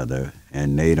each other,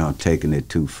 and they don't taking it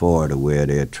too far to where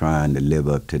they're trying to live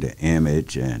up to the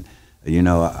image. And,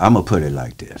 I'm going to put it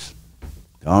like this.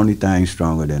 The only thing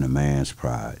stronger than a man's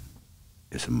pride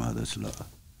is a mother's love.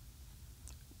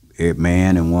 A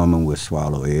man and woman will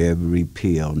swallow every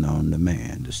pill known to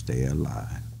man to stay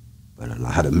alive. But a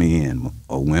lot of men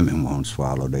or women won't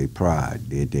swallow their pride.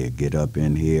 They get up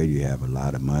in here, you have a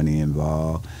lot of money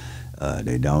involved.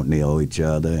 They don't know each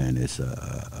other, and it's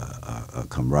a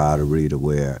camaraderie to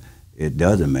where it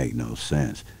doesn't make no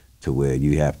sense to where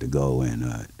you have to go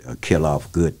and kill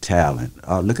off good talent.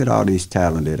 Look at all these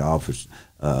talented artists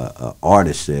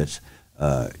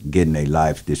getting their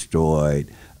life destroyed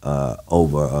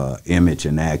over image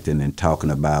and acting and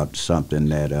talking about something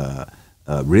that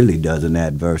really doesn't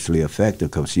adversely affect them,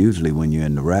 because usually when you're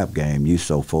in the rap game, you're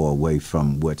so far away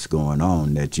from what's going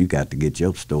on that you got to get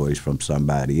your stories from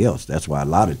somebody else. That's why a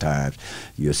lot of times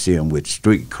you'll see them with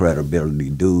street credibility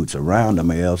dudes around them,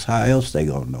 else how else they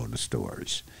gonna know the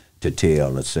stories to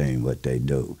tell or sing what they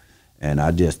do. And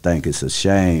I just think it's a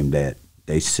shame that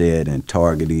they sit and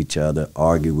target each other,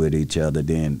 argue with each other,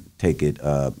 then take it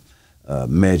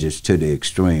measures to the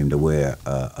extreme to where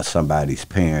somebody's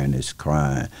parent is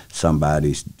crying,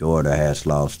 somebody's daughter has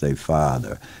lost their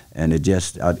father, and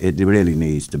it really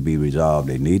needs to be resolved.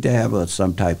 They need to have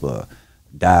some type of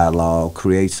dialogue,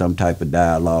 create some type of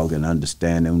dialogue and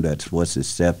understanding that's what's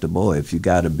acceptable. If you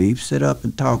got a beef, sit up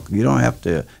and talk. You don't have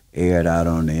to air it out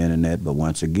on the internet, but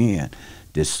once again,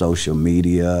 this social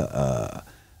media,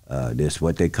 this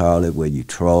what they call it, where you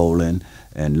trolling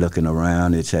and looking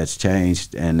around, it has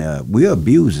changed, and we're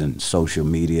abusing social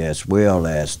media as well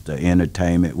as the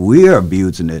entertainment. We're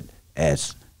abusing it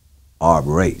as our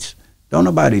race. Don't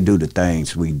nobody do the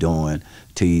things we doing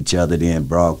to each other then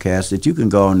broadcast it. You can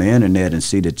go on the internet and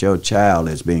see that your child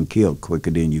has been killed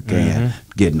quicker than you can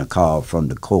getting a call from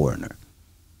the coroner.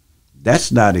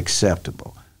 That's not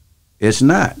acceptable. It's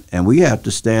not. And we have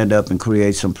to stand up and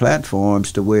create some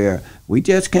platforms to where we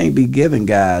just can't be giving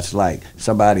guys like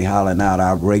somebody hollering out,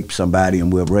 I raped somebody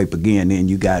and we'll rape again, then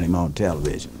you got him on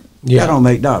television. Yeah. That don't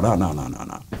make, no.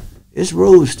 It's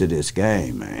rules to this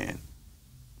game, man.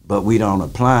 But we don't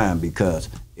apply them because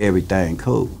everything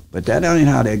cool. But that ain't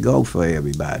how they go for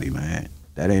everybody, man.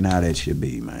 That ain't how that should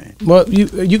be, man. Well,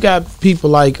 you got people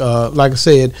like I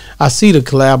said, I see the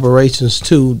collaborations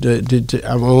too.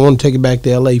 I want to take it back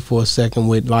to LA for a second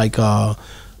with like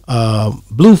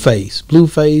Blueface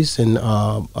and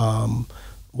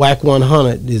Whack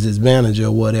 100 is his manager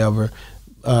or whatever.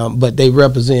 But they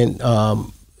represent.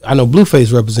 I know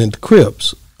Blueface represent the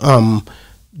Crips.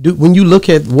 When you look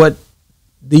at what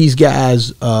these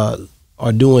guys are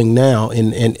doing now,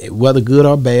 and whether good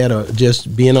or bad, or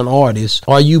just being an artist,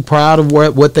 are you proud of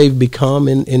what they've become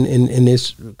in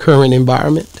this current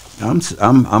environment?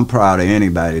 I'm proud of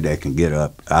anybody that can get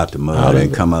up out the mud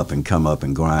and come up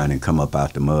and grind and come up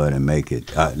out the mud and make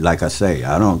it. Like I say,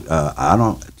 I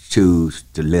don't choose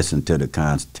to listen to the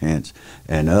contents,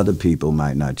 and other people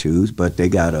might not choose, but they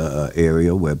got a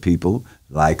area where people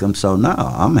like them. So no,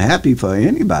 I'm happy for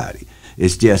anybody.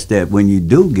 It's just that when you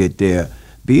do get there,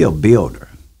 be a builder.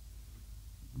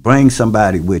 Bring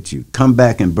somebody with you. Come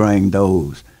back and bring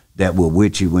those that were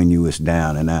with you when you was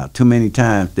down and out. Too many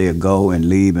times they'll go and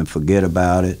leave and forget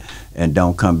about it and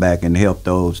don't come back and help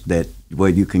those that where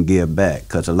you can give back.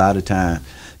 Because a lot of times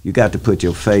you got to put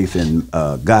your faith in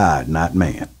God, not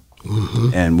man.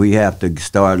 Mm-hmm. And we have to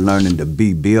start learning to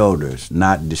be builders,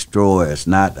 not destroyers,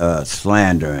 not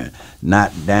slandering,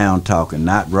 not down talking,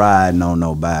 not riding on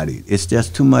nobody. It's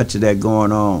just too much of that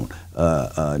going on.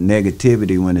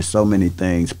 Negativity, when there's so many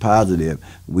things positive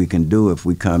we can do if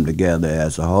we come together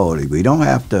as a whole. We don't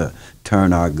have to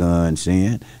turn our guns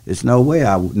in. There's no way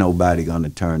nobody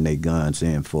gonna turn their guns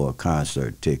in for a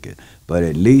concert ticket. But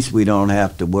at least we don't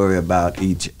have to worry about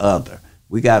each other.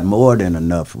 We got more than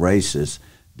enough racists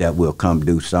that will come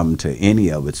do something to any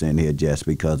of us in here just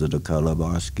because of the color of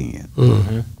our skin.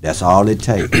 Mm-hmm. That's all it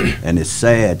takes. And it's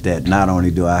sad that not only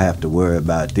do I have to worry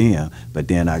about them, but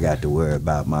then I got to worry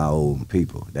about my own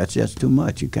people. That's just too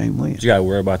much. You can't win. You got to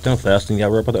worry about them faster than you got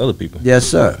to worry about the other people. Yes,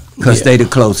 sir. Because they the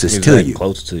closest to you.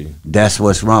 Close to you. That's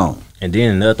what's wrong. And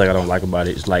then another thing I don't like about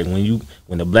it is like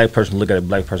when the black person look at a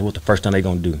black person, what's the first thing they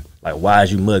gonna do? Like, why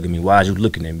is you mugging me? Why is you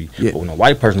looking at me? Yeah. But when a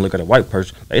white person look at a white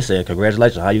person, they say,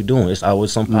 congratulations, how you doing? It's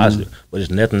always something positive. But it's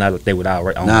nothing like they without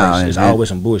race. It's always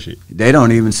some bullshit. They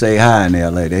don't even say hi in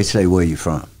L.A. They say, where you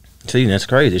from? See, that's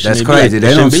crazy. That's crazy.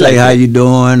 They don't say how you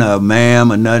doing or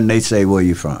ma'am or nothing. They say, where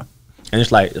you from? And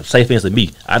it's like, say for instance,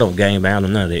 me, I don't gang bang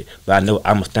on none of that, but I know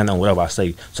I'm going to stand on whatever I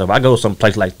say. So if I go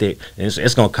someplace like that,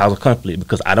 it's going to cause a conflict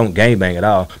because I don't gang bang at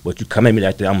all, but you come at me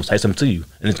like that, I'm going to say something to you,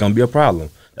 and it's going to be a problem.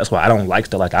 That's why I don't like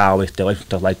stuff like I always stay away from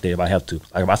stuff like that if I have to.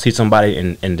 Like if I see somebody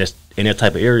in that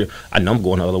type of area, I know I'm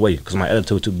going the other way because my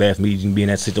attitude is too bad for me to be in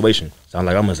that situation. So I'm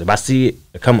like, if I see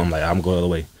it come, I'm like, I'm going the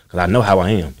other way because I know how I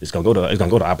am. It's going to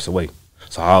go the opposite way.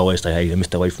 So I always say, hey, let me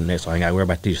stay away from that so I ain't got to worry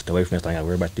about this. Stay away from this, so I ain't got to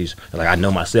worry about this. Like I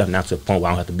know myself now to the point where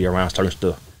I don't have to be around certain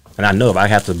stuff. And I know if I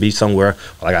have to be somewhere,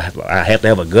 like I have to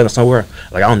have a gun or somewhere,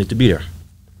 like I don't need to be there.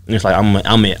 And it's like I'm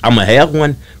gonna have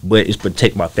one, but it's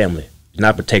protect my family. It's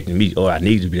not protecting me, or I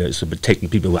need to be there. It's protecting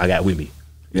people who I got with me,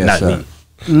 not me.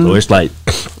 Mm-hmm. So it's like,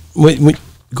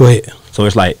 go ahead. So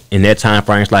it's like in that time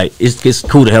frame, it's like it's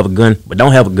cool to have a gun, but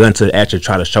don't have a gun to actually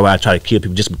try to show out, try to kill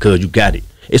people just because you got it.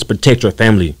 It's protect your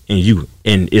family and you,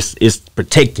 and it's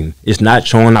protecting. It's not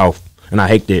showing off, and I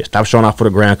hate that. Stop showing off for the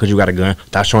ground because you got a gun.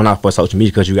 Stop showing off for social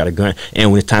media because you got a gun.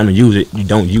 And when it's time to use it, you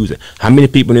don't use it. How many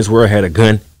people in this world had a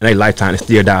gun in their lifetime and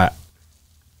still died?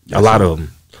 A lot of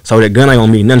them. So that gun ain't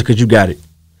gonna mean nothing because you got it.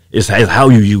 It's how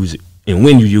you use it and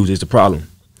when you use it is the problem.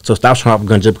 So stop showing off a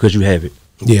gun just because you have it.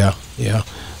 Yeah.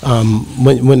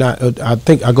 When I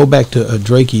think I go back to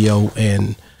Drakeo,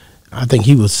 and I think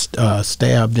he was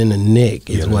stabbed in the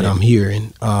neck is what I'm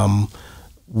hearing.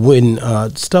 When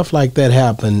stuff like that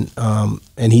happened,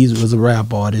 and he was a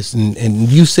rap artist, and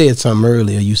you said something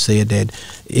earlier. You said that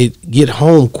it get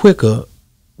home quicker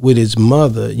with his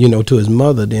mother, to his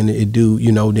mother than it do,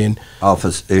 then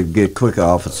it get quicker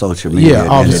off of social media.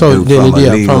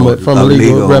 From a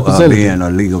legal representative. Being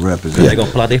a legal representative. They're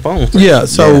gonna pull out their phones. Yeah,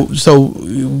 so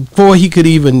before he could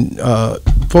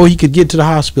get to the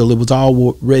hospital, it was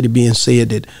already being said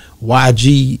that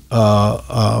YG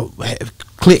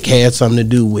Click had something to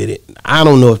do with it. I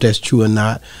don't know if that's true or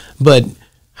not, but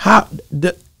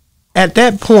at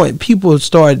that point, people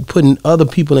started putting other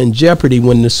people in jeopardy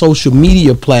when the social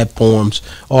media platforms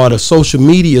or the social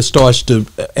media starts to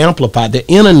amplify, the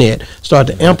internet start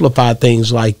to amplify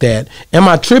things like that. Am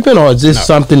I tripping, or is this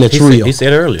something that's real? He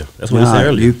said earlier. That's what he said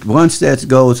earlier. Once that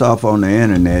goes off on the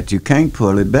internet, you can't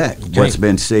pull it back, what's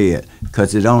been said,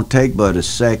 because it don't take but a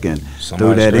second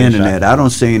through that internet. I don't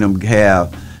see them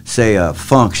have, say, a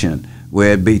function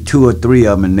where it be 2 or 3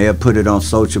 of them, and they'll put it on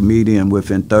social media, and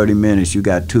within 30 minutes, you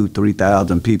got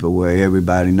 2,000-3,000 people where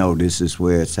everybody know this is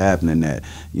where it's happening at.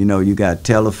 You got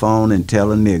telephone and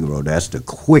telenegro. That's the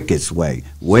quickest way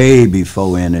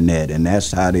before internet, and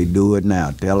that's how they do it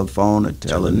now, telephone or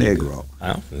telenegro.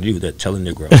 I don't use that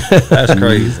telenegro. That's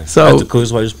crazy. So that's the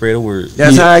coolest way to spread a word.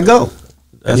 That's how I go.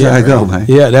 That's how I go, man.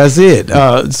 Yeah, that's it.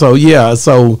 And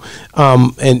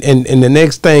the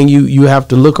next thing you have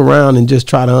to look around and just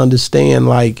try to understand,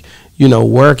 like,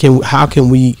 how can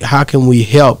we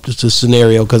help the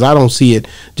scenario? Because I don't see it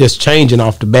just changing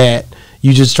off the bat.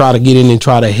 You just try to get in and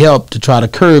try to help to try to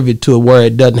curve it to where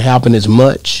it doesn't happen as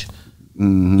much.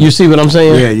 Mm-hmm. You see what I'm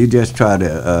saying? Yeah, you just try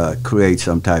to create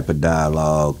some type of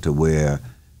dialogue to where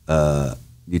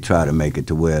you try to make it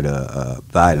to where the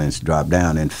violence drop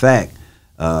down. In fact,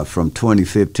 from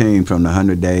 2015, from the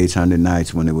 100 Days, 100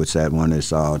 Nights, when it was at one of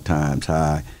its all-times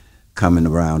high, coming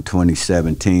around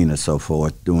 2017 or so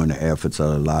forth, doing the efforts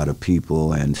of a lot of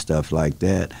people and stuff like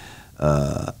that,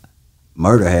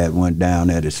 murder had went down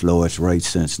at its lowest rate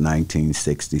since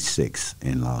 1966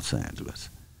 in Los Angeles.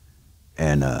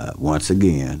 And once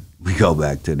again, we go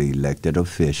back to the elected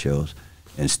officials.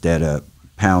 Instead of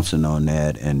pouncing on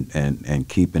that and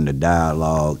keeping the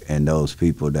dialogue and those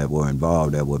people that were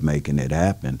involved that were making it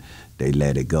happen, they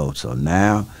let it go. So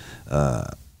now,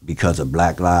 because of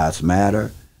Black Lives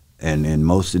Matter, and in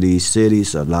most of these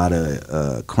cities, a lot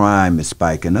of crime is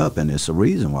spiking up, and it's a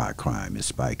reason why crime is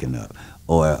spiking up,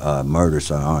 or murders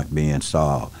aren't being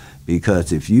solved.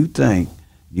 Because if you think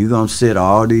you're going to sit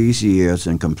all these years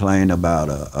and complain about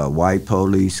a white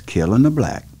police killing a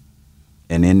black,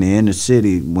 and in the inner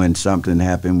city, when something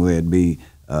happened where it be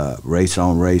race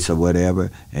on race or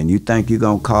whatever, and you think you're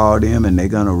going to call them and they're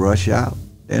going to rush out,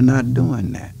 they're not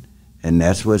doing that. And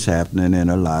that's what's happening in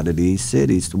a lot of these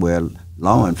cities where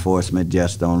law enforcement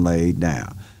just don't lay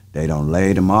down. They don't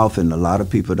lay them off, and a lot of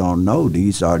people don't know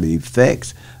these are the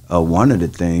effects of one of the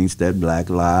things that Black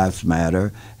Lives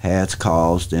Matter has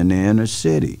caused in the inner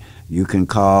city. You can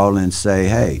call and say,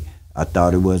 hey, I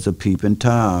thought it was a peeping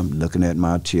Tom looking at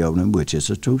my children, which is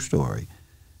a true story.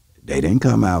 They didn't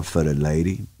come out for the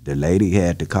lady. The lady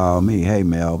had to call me, hey,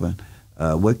 Melvin,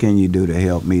 what can you do to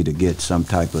help me to get some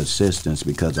type of assistance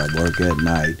because I work at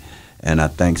night and I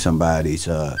think somebody's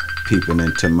peeping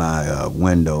into my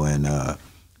window and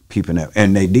peeping at,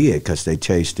 and they did because they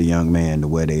chased the young man to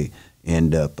where they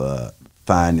end up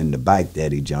finding the bike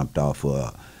that he jumped off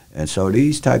of. And so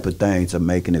these type of things are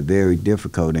making it very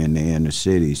difficult in the inner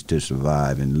cities to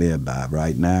survive and live by.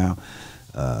 Right now,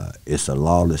 it's a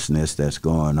lawlessness that's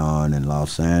going on in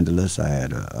Los Angeles. I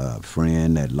had a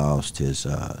friend that lost his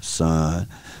son,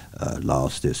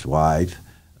 lost his wife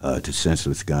to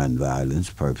senseless gun violence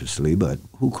purposely, but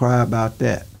who cry about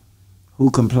that?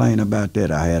 Who complain about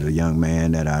that? I had a young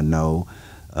man that I know,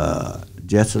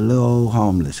 just a little old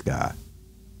homeless guy,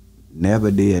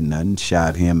 never did nothing,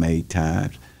 shot him 8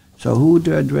 times. So who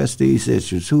to address these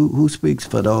issues? Who speaks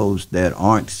for those that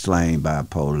aren't slain by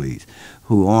police,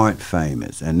 who aren't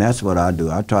famous? And that's what I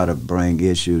do. I try to bring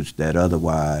issues that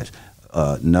otherwise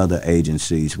other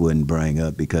agencies wouldn't bring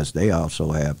up because they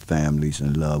also have families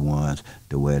and loved ones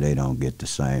to where they don't get the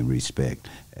same respect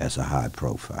as a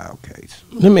high-profile case.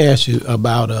 Let me ask you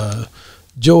about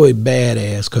Joey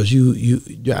Badass, because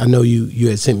I know you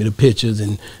had sent me the pictures,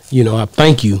 and I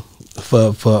thank you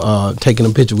for taking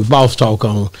a picture with Boss Talk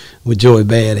on with Joey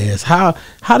Badass.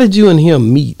 How did you and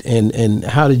him meet, and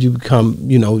how did you become,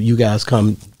 you guys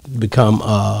become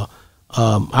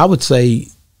I would say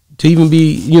to even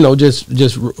be,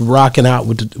 just rocking out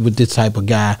with this type of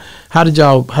guy? How did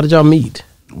y'all meet?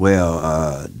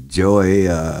 Well, Joey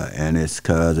and his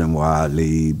cousin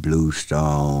Wiley,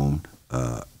 Bluestone,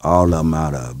 all of them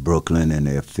out of Brooklyn, and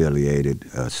they're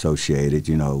associated.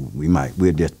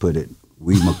 We'll just put it.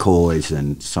 We McCoys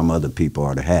and some other people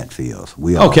are the Hatfields.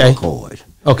 We are McCoys.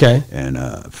 Okay. And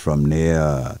from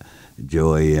there,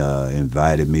 Joey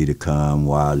invited me to come,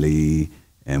 Wally,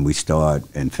 and they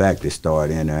started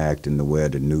interacting to where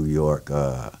the New York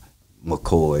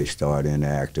McCoys started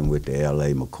interacting with the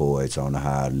LA McCoys on a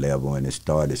high level, and it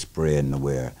started spreading to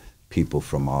where people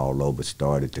from all over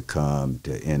started to come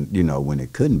to, and when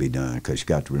it couldn't be done, because you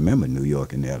got to remember New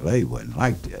York and LA wasn't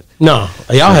like this. No,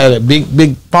 y'all had a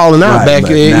big falling out back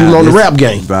even on the rap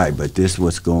game. Right, but this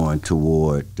was going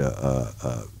toward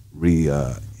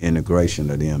reintegration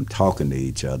of them talking to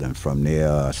each other, and from there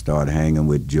I started hanging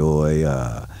with Joy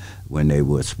when they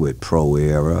was with Pro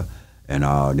Era and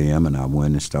all them, and I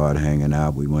went and started hanging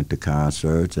out. We went to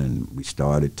concerts and we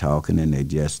started talking, and they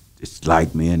just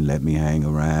liked me and let me hang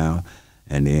around.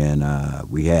 And then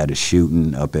we had a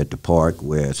shooting up at the park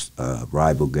where a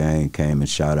rival gang came and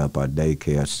shot up our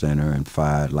daycare center and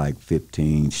fired like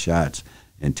 15 shots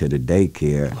into the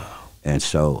daycare. And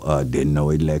so didn't know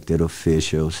elected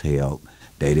officials help.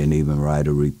 They didn't even write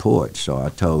a report. So I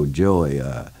told Joey,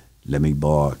 let me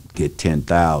get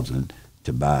 $10,000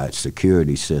 to buy a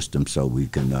security system so we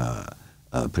can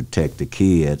protect the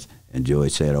kids. And Joey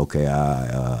said, okay,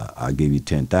 I'll give you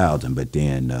 $10,000, but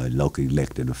then local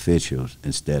elected officials,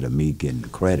 instead of me getting the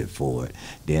credit for it,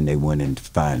 then they went and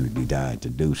finally decided to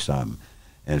do something.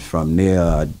 And from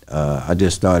there, I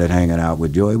just started hanging out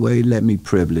with Joey. Well, he let me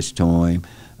privilege to him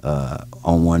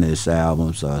on one of his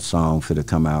albums, a song for to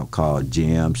come out called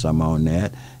Gems. I'm on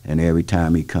that. And every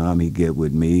time he come, he get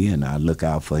with me, and I look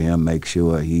out for him, make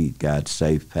sure he got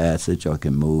safe passage or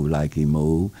can move like he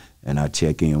move. And I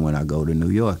check in when I go to New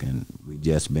York, and we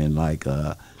just been like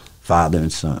father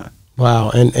and son.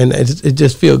 Wow, and it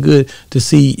just feel good to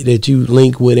see that you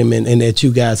link with him and that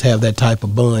you guys have that type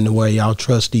of bond where y'all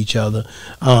trust each other.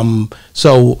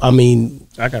 So I mean,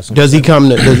 does he come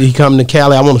to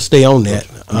Cali? I want to stay on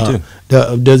that.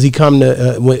 Does he come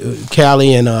to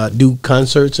Cali and do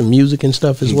concerts and music and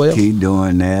stuff as well? He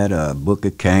doing that. Book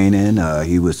of Canaan.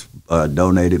 He was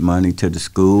donated money to the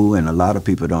school, and a lot of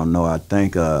people don't know. I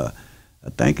think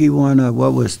he won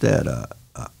what was that?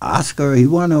 Oscar. He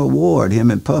won an award,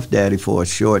 him and Puff Daddy, for a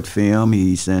short film.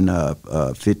 He's in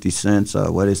 50 Cent's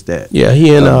what is that? Yeah,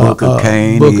 he in Book of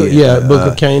Cain. Book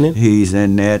of Canaan. He's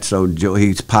in that. So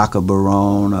he's Paca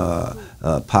Barone,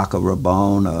 Paca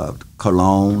Rabone,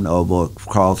 Cologne over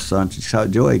across country. So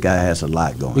Joey has a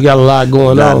lot going on. You got a lot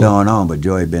going on. But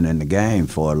Joey been in the game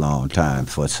for a long time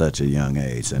for such a young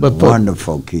age. And a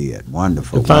wonderful kid.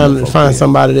 Wonderful. Find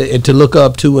somebody to look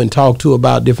up to and talk to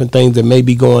about different things that may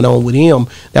be going on with him.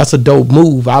 That's a dope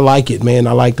move. I like it, man.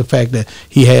 I like the fact that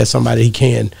he has somebody he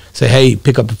can say, hey,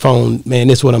 pick up the phone, man,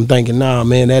 this is what I'm thinking. Nah,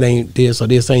 man, that ain't this or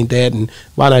this ain't that, and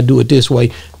why not do it this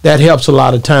way? That helps a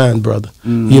lot of time, brother.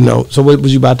 Mm-hmm. You know. So what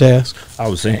was you about to ask? I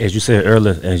was saying, as you said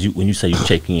earlier, when you say you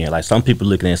check in, like some people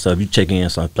looking at stuff, you check in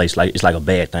some place like it's like a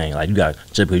bad thing. Like you got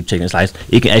you check in, it's like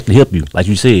it can actually help you, like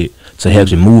you said, to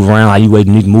help you move around. Like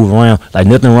you need to move around. Like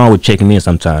nothing wrong with checking in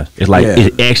sometimes. It's like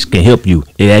it actually can help you.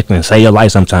 It actually can save your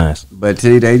life sometimes. But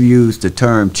see, they use the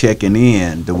term checking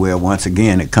in to where once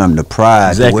again it come to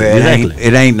pride. Exactly. To where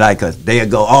it ain't like they'll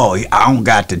go, oh, I don't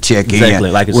got to check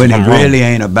in. Like it's when it really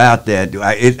ain't about that.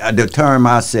 The term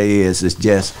I say is it's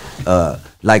just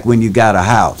like when you got a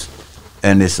house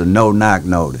and it's a no-knock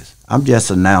notice. I'm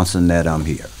just announcing that I'm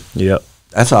here. Yep.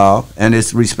 That's all. And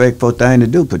it's a respectful thing to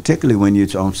do, particularly when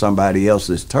you're on somebody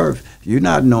else's turf. You're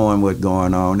not knowing what's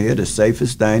going on here. The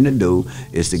safest thing to do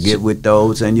is to get with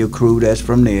those and your crew that's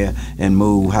from there and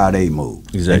move how they move.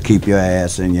 Exactly. And keep your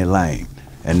ass in your lane.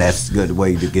 And that's a good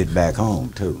way to get back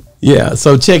home, too. Yeah,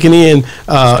 so checking in is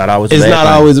not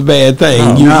always a bad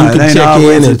thing. You it can ain't check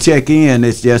always in a check in.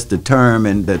 It's just the term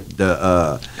and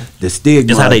the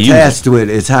stigma attached to it.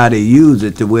 It's how they use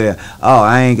it to where, oh,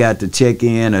 I ain't got to check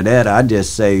in or that. I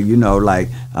just say, like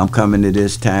I'm coming to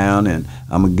this town and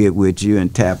I'm gonna get with you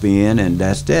and tap in, and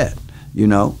that's that.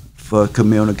 For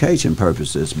communication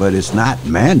purposes, but it's not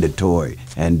mandatory,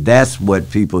 and that's what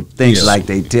people think. Yes. Like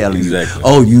they telling you,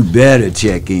 oh, you better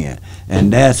check in,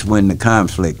 and that's when the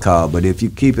conflict call. But if you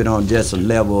keep it on just a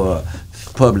level of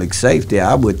public safety,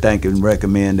 I would think and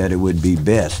recommend that it would be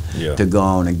best to go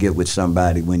on and get with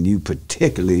somebody when you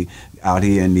particularly out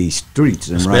here in these streets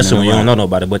and especially when you don't know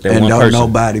nobody but that and one don't person.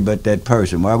 Nobody but that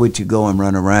person. Why would you go and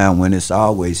run around when it's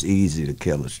always easy to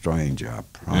kill a stranger? I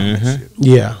promise you.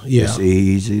 Yeah. It's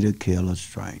easy to kill a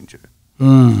stranger.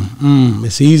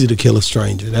 It's easy to kill a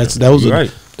stranger. Those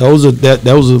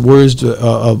are words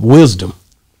of wisdom.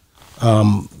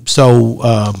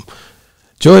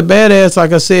 Joey Badass,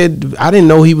 like I said, I didn't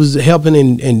know he was helping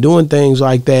and doing things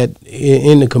like that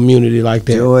in the community like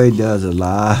that. Joey does a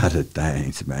lot of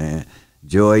things, man.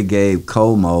 Joey gave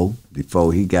Como,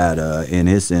 before he got in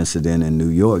his incident in New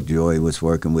York, Joey was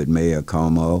working with Mayor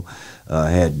Como,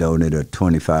 had donated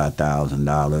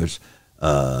 $25,000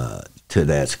 to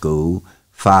that school.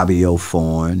 Fabio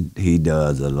Foreign, he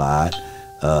does a lot.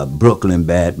 Brooklyn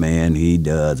Batman, he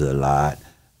does a lot.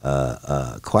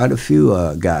 Quite a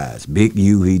few guys. Big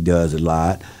U, he does a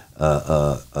lot.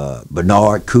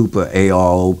 Bernard Cooper,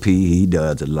 AROP, he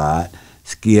does a lot.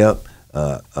 Skip,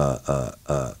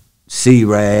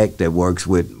 C-Rag that works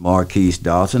with Marquise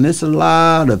Dawson. It's a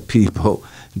lot of people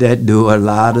that do a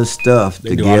lot of stuff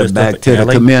to give back to the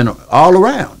community all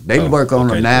around. They work on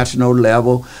a national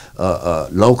level,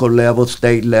 local level,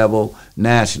 state level,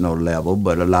 national level,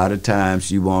 but a lot of times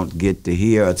you won't get to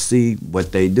hear or see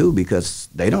what they do because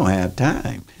they don't have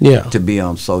time to be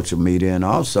on social media, and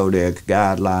also their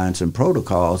guidelines and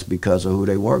protocols because of who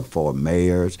they work for.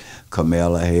 Mayors,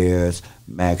 Kamala Harris,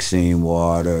 Maxine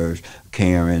Waters,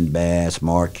 Karen Bass,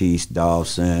 Marquise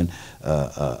Dawson,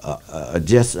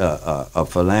 just a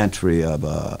philanthropy of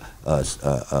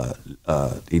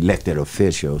elected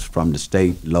officials from the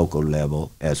state, local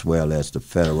level, as well as the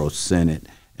federal Senate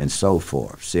and so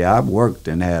forth. See, I've worked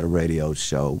and had a radio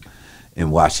show in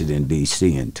Washington,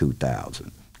 D.C. in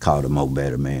 2000 called the Mo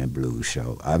Better Man Blues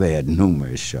Show. I've had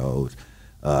numerous shows.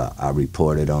 I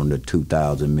reported on the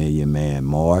 2,000 Million Man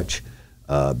March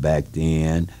back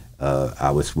then. I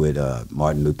was with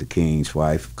Martin Luther King's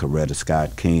wife, Coretta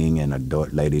Scott King, and a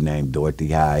lady named Dorothy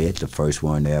Hyatt, the first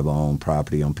one to ever own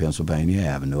property on Pennsylvania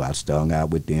Avenue. I stung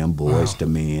out with them, Boys to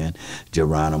Men,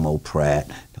 Geronimo Pratt.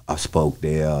 I spoke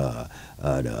there,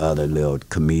 the other little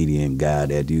comedian guy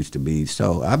that used to be.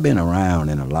 So I've been around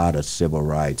in a lot of civil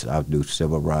rights. I do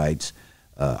civil rights.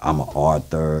 I'm an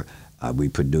author. We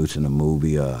producing a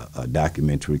movie, a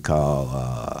documentary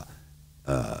called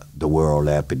The World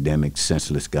Epidemic,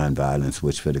 Senseless Gun Violence,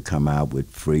 which for to come out with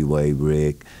Freeway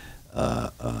Rick,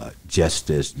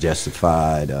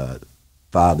 Justified,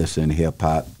 Fathers in Hip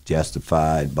Hop,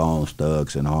 Justified, Bones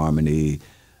Thugs and Harmony,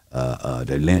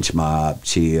 the Lynch Mob,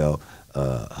 Chill,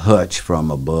 Hutch from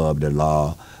Above the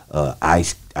Law,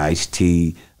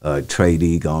 Ice-T, Trade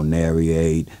Ego,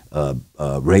 Narrate,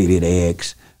 Rated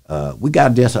X. We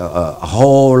got just a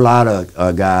whole lot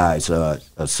of guys,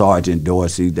 Sergeant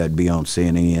Dorsey that be on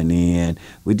CNN.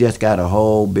 We just got a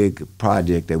whole big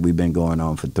project that we've been going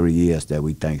on for 3 years that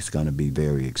we think is going to be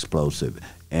very explosive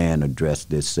and address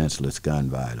this senseless gun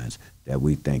violence that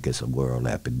we think is a world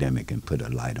epidemic and put a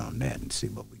light on that and see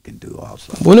what we can do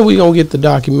also. When are we going to get the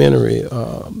documentary,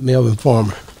 Melvin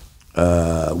Farmer?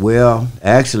 Well,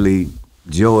 actually,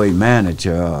 Joey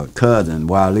manager, cousin,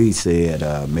 Wally said,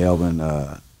 Melvin,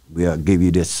 we'll give you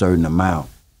this certain amount,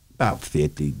 about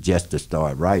 50, just to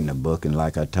start writing a book. And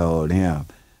like I told him,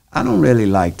 I don't really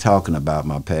like talking about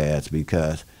my past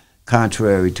because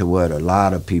contrary to what a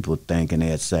lot of people think and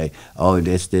they'd say, oh,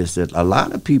 this, a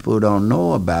lot of people don't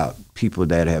know about people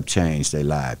that have changed their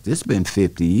life. This has been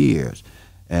 50 years.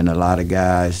 And a lot of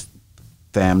guys,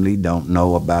 family don't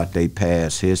know about their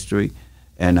past history.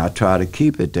 And I try to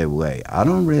keep it that way. I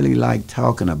don't really like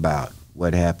talking about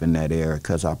what happened that era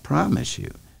because I promise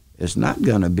you, it's not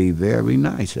going to be very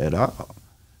nice at all.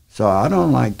 So I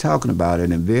don't like talking about it,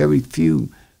 and very few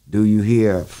do you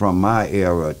hear from my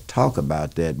era talk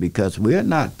about that because we're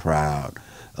not proud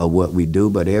of what we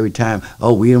do, but every time,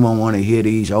 oh, we don't want to hear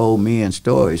these old men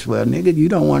stories. Well, nigga, you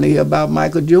don't want to hear about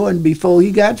Michael Jordan before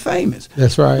he got famous.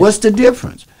 That's right. What's the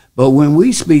difference? But when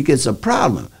we speak, it's a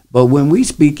problem. But when we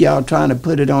speak, y'all trying to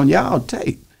put it on y'all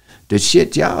tape. The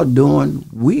shit y'all doing,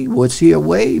 we was here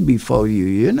way before you.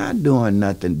 You're not doing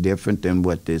nothing different than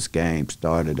what this game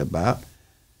started about.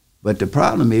 But the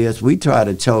problem is we try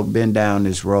to been down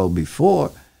this road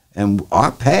before, and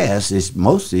our past is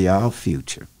most of y'all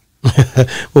future.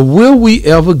 Well, will we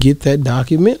ever get that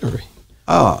documentary?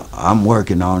 Oh, I'm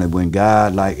working on it. When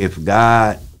God, like if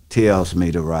God tells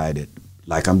me to write it,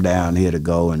 like I'm down here to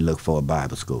go and look for a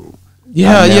Bible school.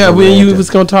 Yeah, when you was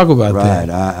going to talk about that. Right,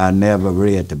 I never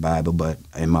read the Bible, but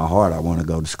in my heart I want to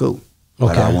go to school.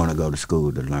 Okay. But I want to go to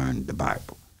school to learn the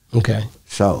Bible. Okay.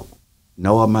 So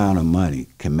no amount of money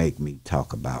can make me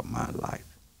talk about my life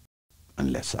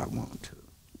unless I want to.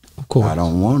 Of course. I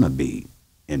don't want to be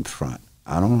in front.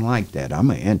 I don't like that.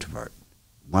 I'm an introvert.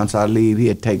 Once I leave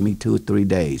here, it take me 2 or 3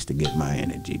 days to get my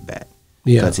energy back.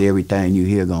 Yeah. Because everything you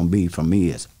hear going to be from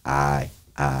me is I,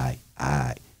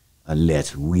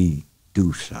 unless we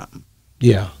do something.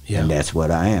 Yeah. And that's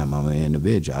what I am. I'm an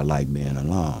individual. I like being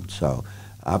alone. So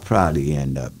I'll probably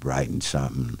end up writing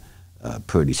something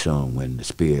pretty soon when the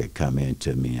spirit come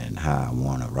into me and how I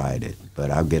want to write it. But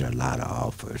I'll get a lot of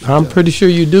offers. I'm pretty sure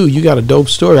you do. You got a dope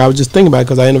story. I was just thinking about it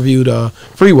because I interviewed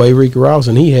Freeway, Ricky Ross,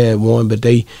 and he had one, but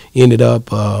they ended up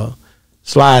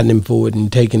sliding him for it and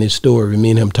taking his story. Me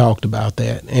and him talked about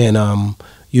that. And,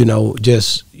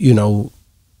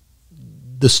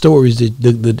 the stories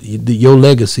that your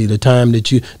legacy, the time that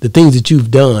the things that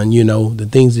you've done, the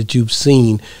things that you've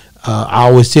seen. I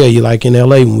always tell you, like in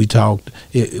LA when we talked,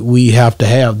 we have to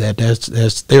have that.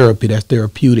 That's therapy. That's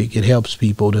therapeutic. It helps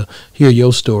people to hear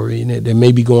your story and they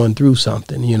may be going through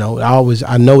something. I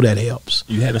know that helps.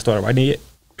 You haven't started writing it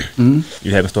yet?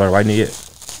 You haven't started writing it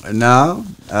yet? No.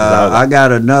 I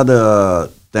got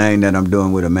another thing that I'm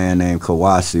doing with a man named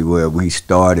Kawasi where we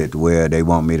started where they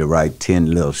want me to write 10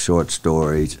 little short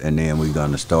stories and then we're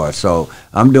going to start. So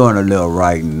I'm doing a little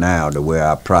writing now to where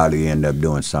I probably end up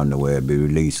doing something where it'll be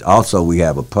released. Also, we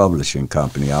have a publishing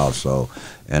company also,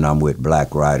 and I'm with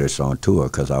Black Writers on Tour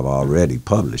because I've already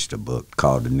published a book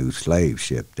called The New Slave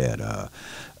Ship that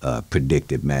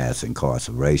predicted mass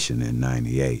incarceration in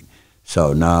 '98.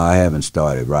 So no, I haven't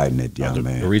started writing it, young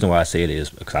man. The reason why I say it is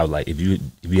because I was like, if you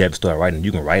haven't started writing,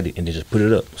 you can write it and then just put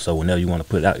it up. So whenever you want to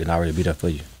put it out, it'll already be there for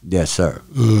you. Yes, sir.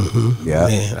 Mm-hmm. Yeah,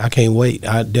 man, I can't wait.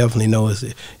 I definitely know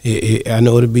I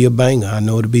know it'll be a banger. I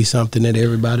know it'll be something that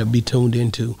everybody will be tuned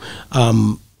into.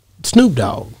 Snoop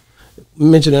Dogg,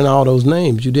 mentioning all those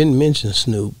names, you didn't mention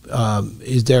Snoop.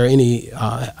 Is there any?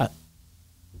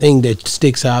 thing that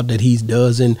sticks out that he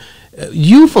does? And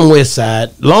you from West Side,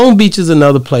 Long Beach is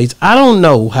another place. I don't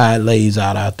know how it lays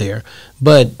out there,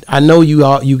 but I know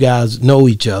you guys know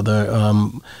each other.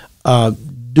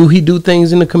 Do he do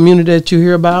things in the community that you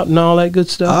hear about and all that good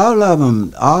stuff? All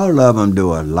of them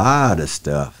do a lot of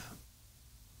stuff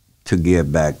to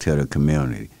give back to the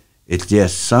community. It's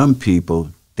just some people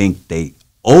think they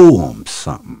owe them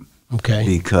something. Okay.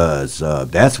 Because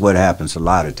that's what happens a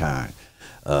lot of times.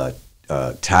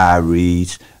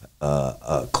 Tyrese,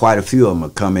 quite a few of them will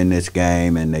come in this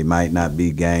game and they might not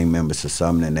be gang members or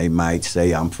something, and they might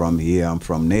say, I'm from here, I'm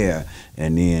from there.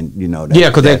 And then,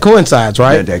 because that coincides,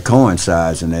 right? That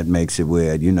coincides, and that makes it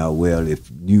where, well,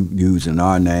 if you using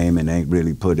our name and ain't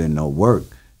really put in no work,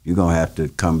 you're going to have to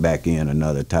come back in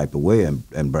another type of way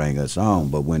and bring us on.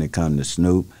 But when it comes to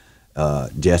Snoop,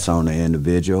 just on the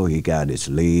individual, he got his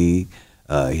league.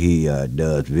 He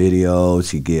does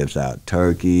videos. He gives out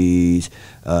turkeys.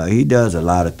 He does a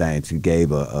lot of things. He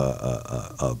gave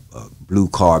a blue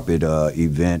carpet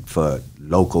event for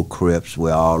local Crips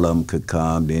where all of them could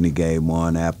come. Then he gave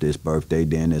one after his birthday.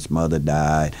 Then his mother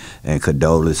died, and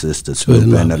condolences to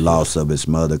Snoop and the loss of his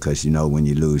mother, because when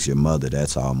you lose your mother,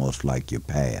 that's almost like your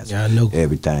past. Yeah, I know.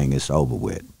 Everything is over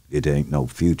with. It ain't no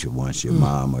future once your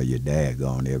mom or your dad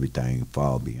gone. Everything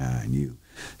fall behind you.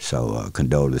 So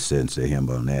condolences to him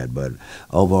on that. But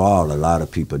overall, a lot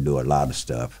of people do a lot of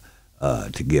stuff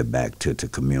to give back to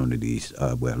communities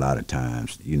where a lot of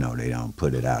times, they don't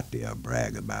put it out there or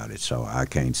brag about it. So I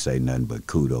can't say nothing but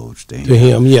kudos to him. To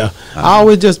him, yeah. I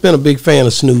always just been a big fan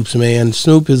of Snoop's, man.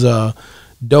 Snoop is a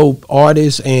dope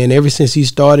artist, and ever since he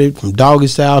started from Doggy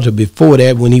Style to before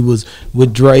that, when he was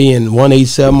with Dre and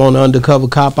 187 on Undercover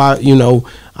Cop,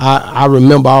 I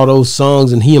remember all those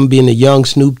songs, and him being the young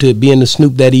Snoop to being the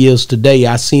Snoop that he is today.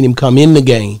 I seen him come in the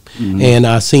game, and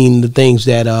I seen the things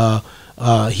that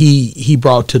he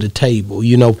brought to the table.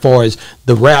 Far as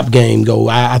the rap game go,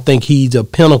 I think he's a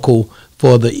pinnacle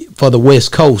for the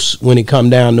West Coast when it come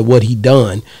down to what he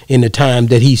done in the time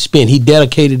that he spent. He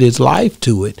dedicated his life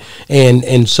to it,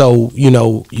 and so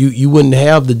you wouldn't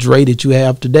have the Dre that you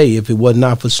have today if it was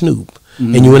not for Snoop.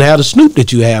 And you wouldn't have the Snoop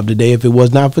that you have today if it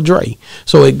was not for Dre.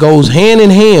 So it goes hand in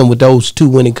hand with those two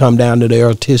when it come down to their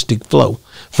artistic flow.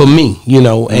 For me,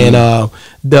 and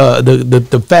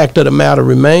the fact of the matter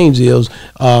remains is,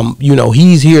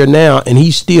 he's here now, and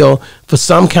he's still, for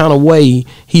some kind of way,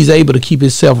 he's able to keep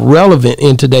himself relevant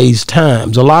in today's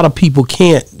times. A lot of people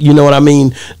can't, do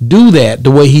that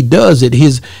the way he does it.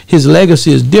 His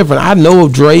legacy is different. I know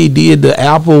Dre did the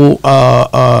Apple,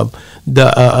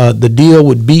 the deal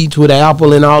with Beats with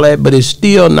Apple and all that, but it's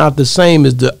still not the same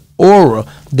as the aura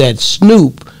that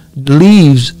Snoop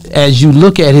leaves as you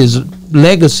look at his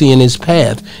legacy and his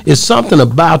path. It's something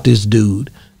about this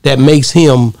dude that makes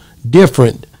him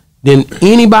different than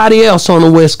anybody else on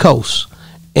the West Coast,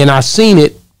 and I seen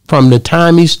it from the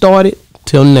time he started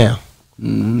till now.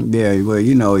 Yeah,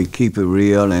 well, he keep it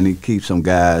real, and he keeps some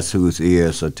guys whose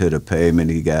ears are to the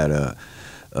pavement. He got a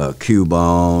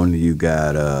Cubone. You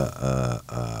got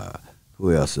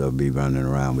who else will be running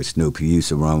around with Snoop? He used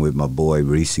to run with my boy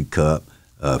Reese Cup,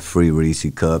 Free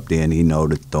Reese Cup. Then he know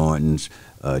the Thorntons.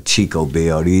 Chico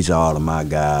Bell, these are all of my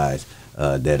guys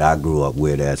that I grew up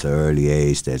with at an early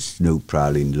age that Snoop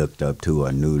probably looked up to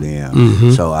or knew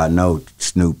them. So I know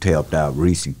Snoop helped out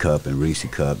Reese Cup, and Reese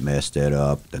Cup messed that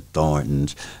up. The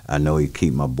Thorntons, I know he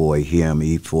keep my boy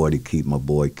E40, keep my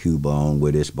boy Cubone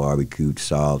with his barbecue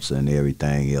sauce and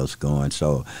everything else going.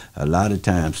 So a lot of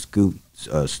times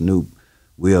Snoop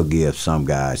will give some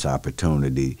guys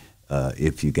opportunity.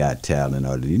 If you got talent,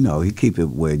 or he keep it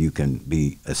where you can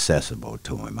be accessible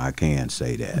to him. I can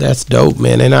say that. That's dope,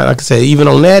 man. And like I said, even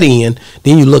on that end,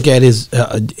 then you look at his.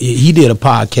 He did a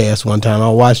podcast one time. I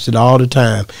watched it all the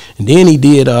time, and then he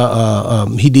did the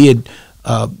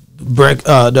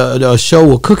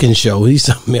show, a cooking show. He's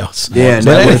something else.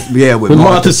 Yeah, with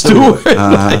Martha Stewart.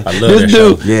 I love this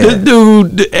dude. This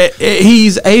dude,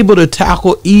 he's able to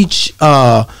tackle each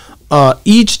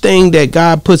thing that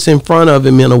God puts in front of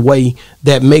him in a way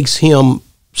that makes him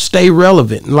stay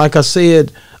relevant. And like I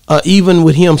said, even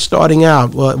with him starting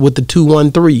out with the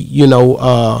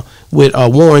 213, with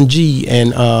Warren G,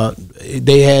 and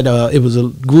they had it was a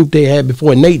group they had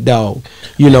before Nate Dogg,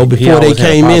 before they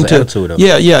came into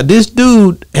this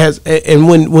dude has, and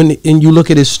when you look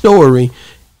at his story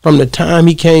from the time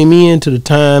he came in to the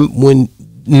time when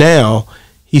now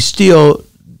he's still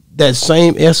that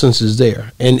same essence is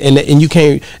there, and you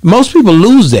can't. Most people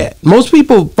lose that. Most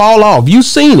people fall off. You've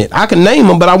seen it. I can name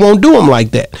them, but I won't do them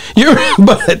like that.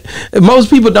 But most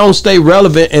people don't stay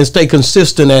relevant and stay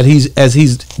consistent as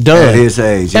he's done at his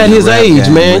age. At his age,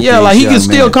 man. Yeah, like he can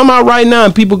still come out right now,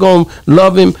 and people gonna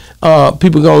love him.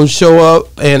 People gonna show up,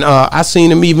 and I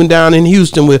seen him even down in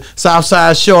Houston with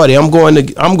Southside Shorty. I'm going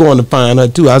to find her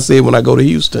too. I said when I go to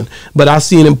Houston, but I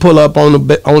seen him pull up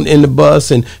in the bus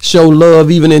and show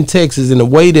love even in Texas, and the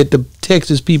way that the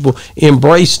Texas people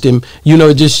embraced him,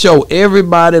 just show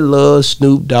everybody loves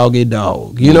Snoop Doggy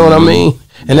Dogg. You know what I mean?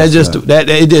 And that's just that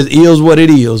it just is what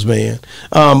it is, man.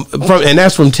 And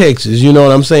that's from Texas. You know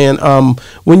what I'm saying?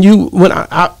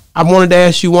 I wanted to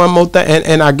ask you one more thing,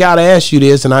 and I gotta ask you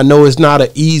this, and I know it's not an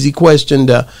easy question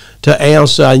to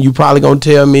answer, and you probably gonna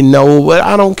tell me no, but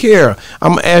I don't care.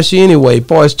 I'm gonna ask you anyway. As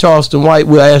far as Charleston White,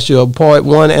 we'll ask you a part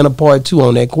 1 and a part 2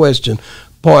 on that question.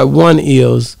 Part 1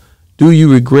 is, do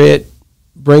you regret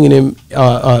bringing him,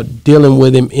 dealing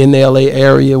with him in the LA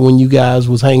area when you guys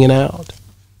was hanging out?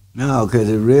 No, because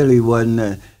it really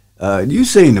wasn't. You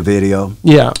seen the video?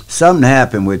 Yeah. Something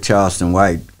happened with Charleston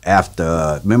White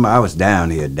after. Remember, I was down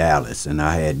here in Dallas, and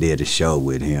I did a show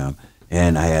with him,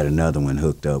 and I had another one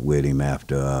hooked up with him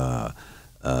after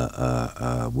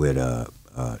with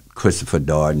Christopher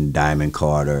Darden, Diamond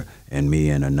Carter, and me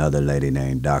and another lady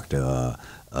named Dr.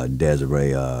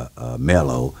 Desiree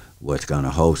Mello was going to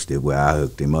host it, where I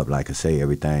hooked him up, like I say,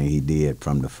 everything he did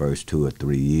from the first 2 or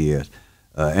 3 years.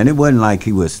 And it wasn't like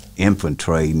he was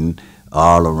infiltrating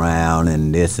all around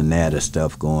and this and that of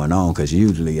stuff going on, because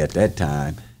usually at that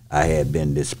time I had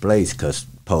been displaced because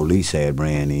police had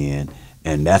ran in.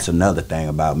 And that's another thing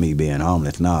about me being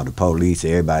homeless. No, the police,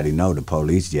 everybody know the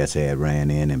police just had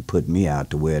ran in and put me out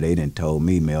to where they done told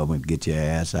me, Melvin, get your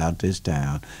ass out this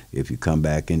town. If you come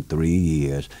back in 3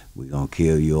 years, we're going to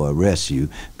kill you or arrest you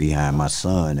behind my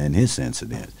son and his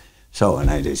incident. So,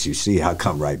 and you see, I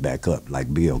come right back up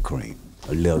like Bill Cream.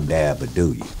 A little dab of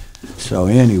do you. So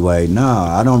anyway, no,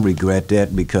 I don't regret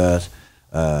that, because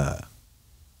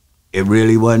it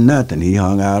really wasn't nothing. He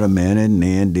hung out a minute and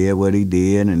then did what he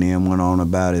did and then went on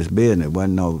about his business. It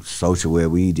wasn't no social where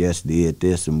we just did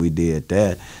this and we did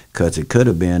that, because it could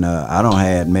have been, I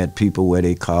had met people where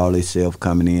they call themselves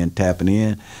coming in, tapping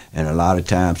in, and a lot of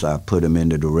times I put them in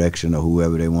the direction of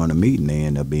whoever they want to meet, and they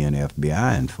end up being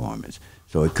FBI informants.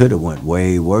 So it could have went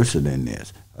way worse than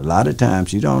this. A lot of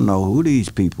times you don't know who these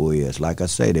people is. Like I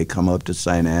say, they come up to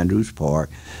St. Andrews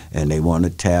Park and they want to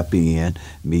tap in,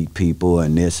 meet people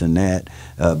and this and that.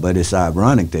 But it's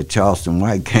ironic that Charleston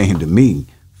White came to me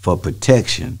for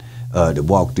protection to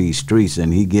walk these streets,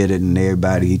 and he get it, and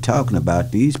everybody he talking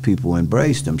about, these people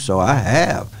embraced him. So I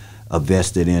have a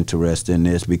vested interest in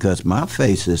this because my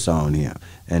face is on him,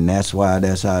 and that's why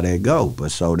that's how they go.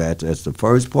 But so that's the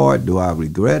first part. Do I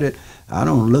regret it? I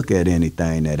don't look at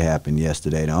anything that happened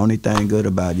yesterday. The only thing good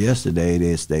about yesterday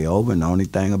is they over, and the only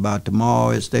thing about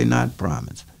tomorrow is they not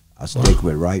promised. I stick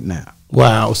with right now.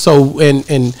 Wow. So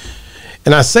and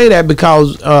I say that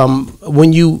because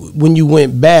when you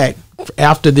went back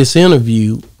after this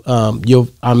interview,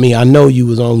 I know you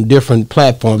was on different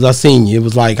platforms. I seen you. It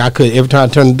was like every time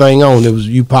I turned the thing on, it was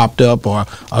you popped up or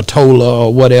Tola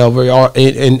or whatever.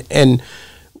 And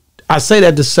I say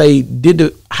that to say,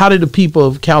 how did the people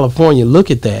of California look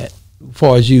at that? As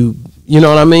far as you know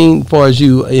what I mean? As far as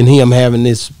you and him having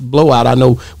this blowout, I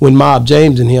know when Mob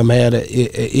James and him had an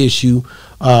issue,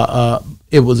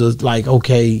 it was like,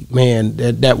 okay, man,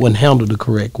 that wasn't handled the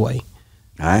correct way.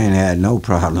 I ain't had no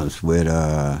problems with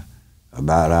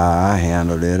about how I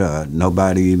handled it.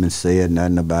 Nobody even said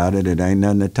nothing about it. It ain't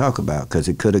nothing to talk about, because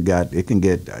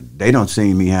they don't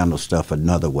see me handle stuff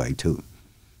another way too.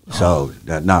 So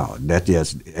that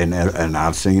just and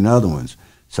I've seen other ones.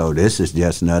 So this is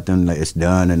just nothing. It's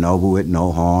done and over with.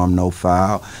 No harm, no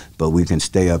foul. But we can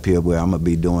stay up here where I'm gonna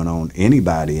be doing on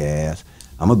anybody's ass.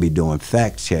 I'm gonna be doing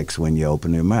fact checks when you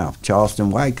open your mouth. Charleston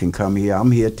White can come here.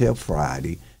 I'm here till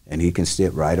Friday, and he can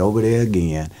sit right over there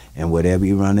again. And whatever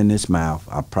he run in his mouth,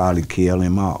 I'll probably kill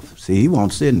him off. See, he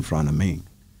won't sit in front of me,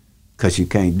 because you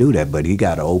can't do that. But he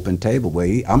got an open table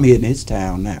where I'm hitting his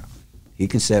town now. He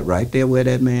can sit right there where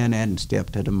that man at and step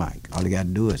to the mic. All he got to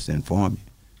do is inform you.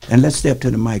 And let's step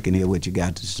to the mic and hear what you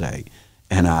got to say.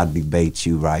 And I'll debate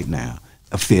you right now.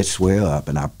 A fit swear up,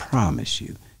 and I promise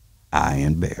you, I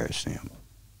embarrass him.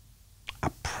 I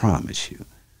promise you.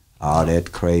 All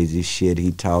that crazy shit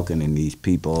he talking and these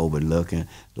people overlooking,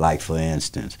 like for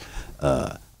instance,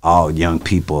 all young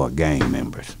people are gang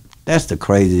members. That's the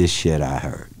craziest shit I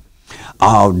heard.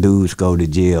 All dudes go to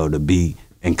jail to be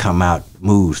and come out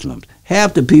Muslims.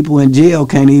 Half the people in jail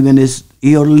can't even is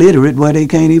illiterate where they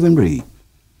can't even read.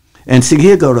 And see,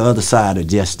 here go the other side of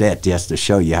just that, just to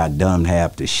show you how dumb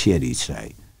half the shit he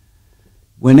say.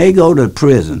 When they go to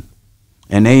prison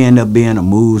and they end up being a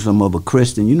Muslim or a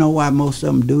Christian, you know why most of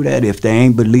them do that if they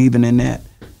ain't believing in that?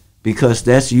 Because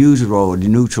that's usual, the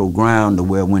neutral ground to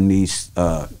where when these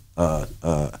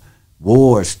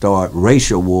wars start,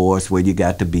 racial wars, where you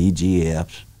got the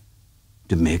BGFs,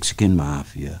 the Mexican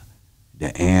Mafia,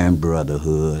 the Aryan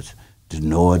Brotherhoods, the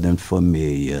Northern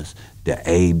Familiars, the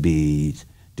ABs,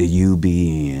 the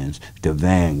UBNs, the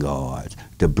Vanguards,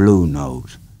 the Blue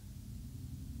Notes,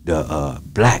 the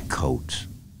Black Coats.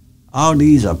 All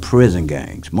these are prison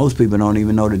gangs. Most people don't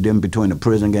even know the difference between a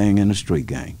prison gang and a street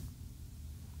gang.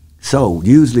 So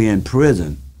usually in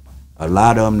prison, a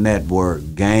lot of them that were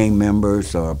gang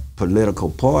members or political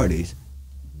parties,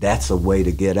 that's a way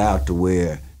to get out to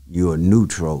where you're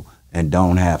neutral and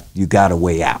don't have, you got a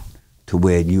way out to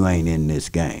where you ain't in this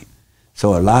game.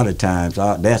 So a lot of times,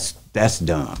 that's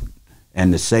dumb.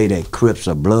 And to say that Crips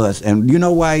are Bloods, and you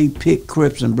know why he picked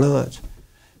Crips and Bloods?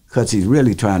 Because he's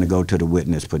really trying to go to the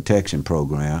witness protection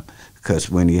program, because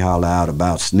when he holler out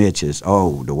about snitches,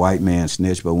 oh, the white man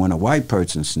snitched, but when a white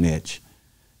person snitch,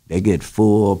 they get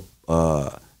full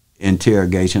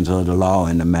interrogations of the law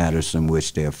in the matters in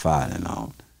which they're filing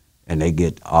on. And they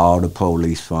get all the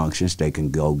police functions. They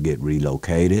can go get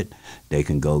relocated. They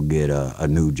can go get a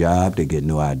new job. They get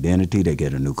new identity. They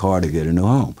get a new car. They get a new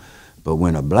home. But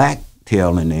when a black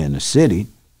tail in the inner city,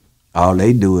 all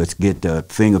they do is get the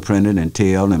fingerprinted and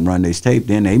tail and run their tape.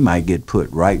 Then they might get put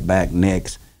right back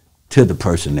next to the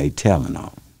person they telling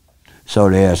on. So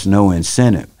there's no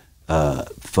incentive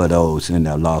for those in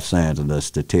Los Angeles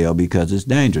to tell, because it's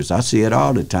dangerous. I see it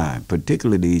all the time,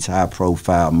 particularly these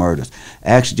high-profile murders.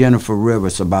 Ask Jennifer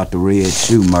Rivers about the Red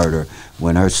Shoe murder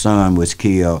when her son was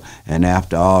killed, and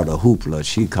after all the hoopla,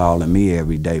 she calling me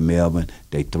every day, Melvin,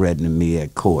 they threatening me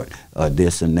at court,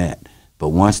 this and that. But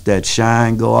once that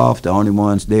shine go off, the only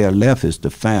ones there left is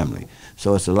the family.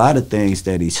 So it's a lot of things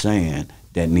that he's saying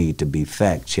that need to be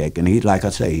fact-checked. And he, like I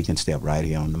say, he can step right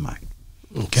here on the mic.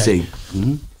 Okay. See,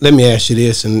 let me ask you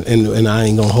this, and I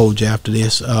ain't gonna hold you after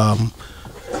this. And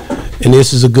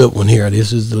this is a good one here.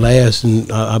 This is the last,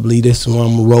 and I believe this one.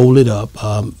 I'm gonna roll it up.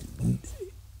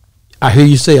 I hear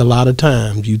you say a lot of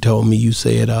times. You told me, you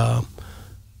said,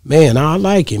 "Man, I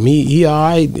like him. He all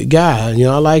right guy. You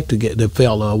know, I like to get the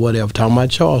fella or whatever." Talking about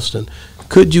Charleston.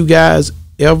 Could you guys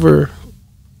ever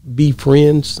be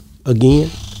friends again?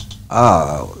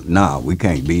 No, we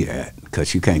can't be that.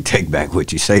 Because you can't take back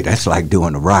what you say. That's like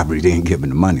doing a robbery, then giving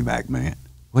the money back, man.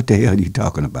 What the hell are you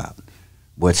talking about?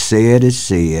 What's said is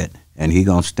said, and he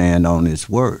gonna stand on his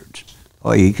words.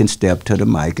 Or he can step to the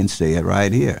mic and say it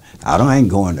right here. I ain't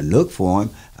going to look for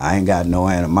him. I ain't got no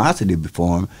animosity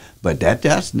before him. But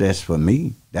that's for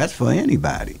me. That's for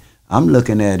anybody. I'm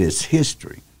looking at his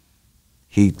history.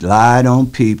 He lied on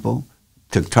people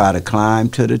to try to climb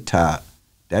to the top.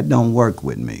 That don't work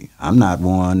with me. I'm not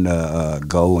one to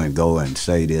go and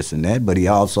say this and that, but he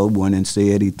also went and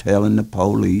said he telling the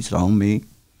police on me.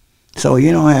 So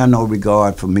he don't have no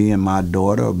regard for me and my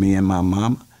daughter or me and my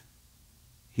mama.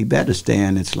 He better stay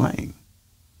in his lane.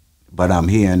 But I'm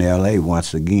here in L.A.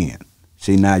 once again.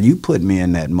 See, now you put me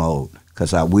in that mode,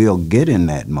 because I will get in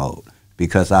that mode,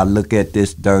 because I look at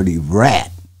this dirty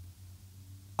rat,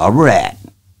 a rat,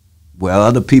 where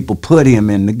other people put him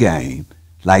in the game,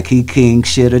 like he king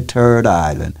shit at Turd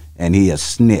Island, and he a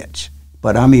snitch.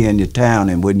 But I'm here in your town,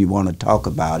 and when you want to talk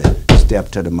about it, step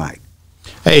to the mic.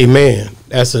 Hey, man,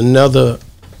 that's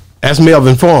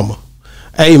Melvin Farmer.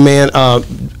 Hey, man,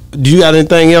 do you got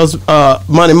anything else,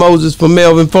 Money Moses, for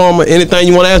Melvin Farmer? Anything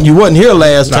you want to ask? You wasn't here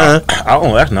last time. I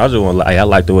don't ask. I just want to, I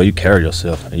like the way you carry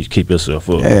yourself and you keep yourself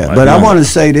up. Yeah, like, but I want to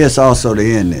say this also to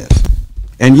end this.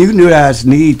 And you guys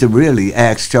need to really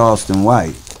ask Charleston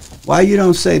White, why you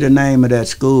don't say the name of that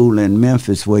school in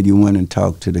Memphis where you went and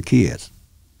talked to the kids?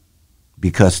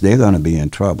 Because they're going to be in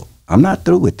trouble. I'm not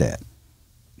through with that.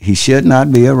 He should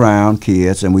not be around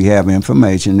kids, and we have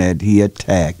information that he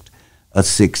attacked a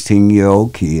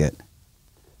 16-year-old kid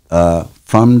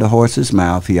from the horse's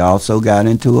mouth. He also got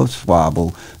into a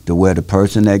squabble to where the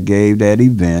person that gave that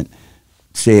event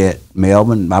said,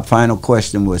 Melvin, my final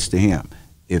question was to him,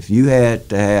 if you had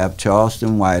to have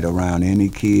Charleston White around any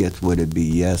kids, would it be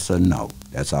yes or no?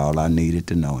 That's all I needed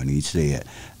to know. And he said,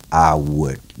 I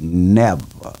would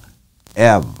never,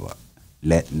 ever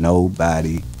let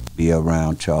nobody be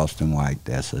around Charleston White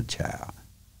that's a child.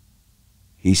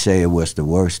 He said it was the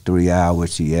worst 3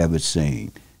 hours he ever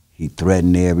seen. He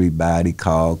threatened everybody,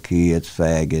 called kids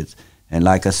faggots. And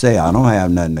like I say, I don't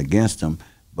have nothing against him,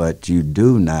 but you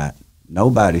do not,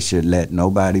 nobody should let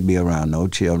nobody be around no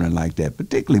children like that,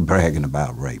 particularly bragging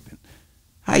about raping.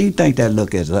 How you think that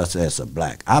look at us as a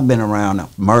black? I've been around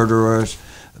murderers,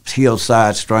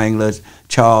 hillside stranglers,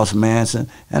 Charles Manson,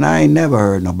 and I ain't never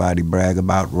heard nobody brag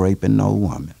about raping no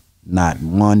woman. Not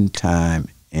one time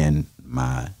in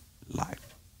my life.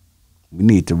 We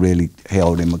need to really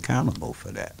hold him accountable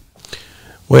for that.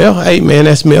 Well, hey, man,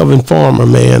 that's Melvin Farmer,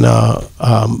 man.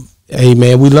 Hey,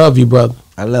 man, we love you, brother.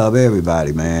 I love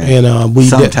everybody, man. And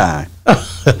sometime.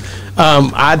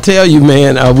 I tell you,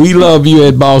 man, we love you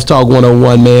at Boss Talk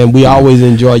 101, man. We always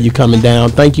enjoy you coming down.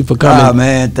 Thank you for coming. Ah,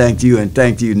 man, thank you, and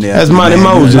thank you, Nip. That's Mighty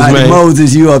Moses, man. Mighty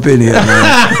Moses, you up in here,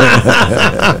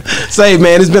 man. Say,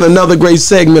 man, it's been another great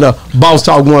segment of Boss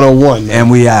Talk 101. Man. And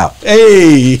we out.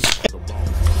 Hey.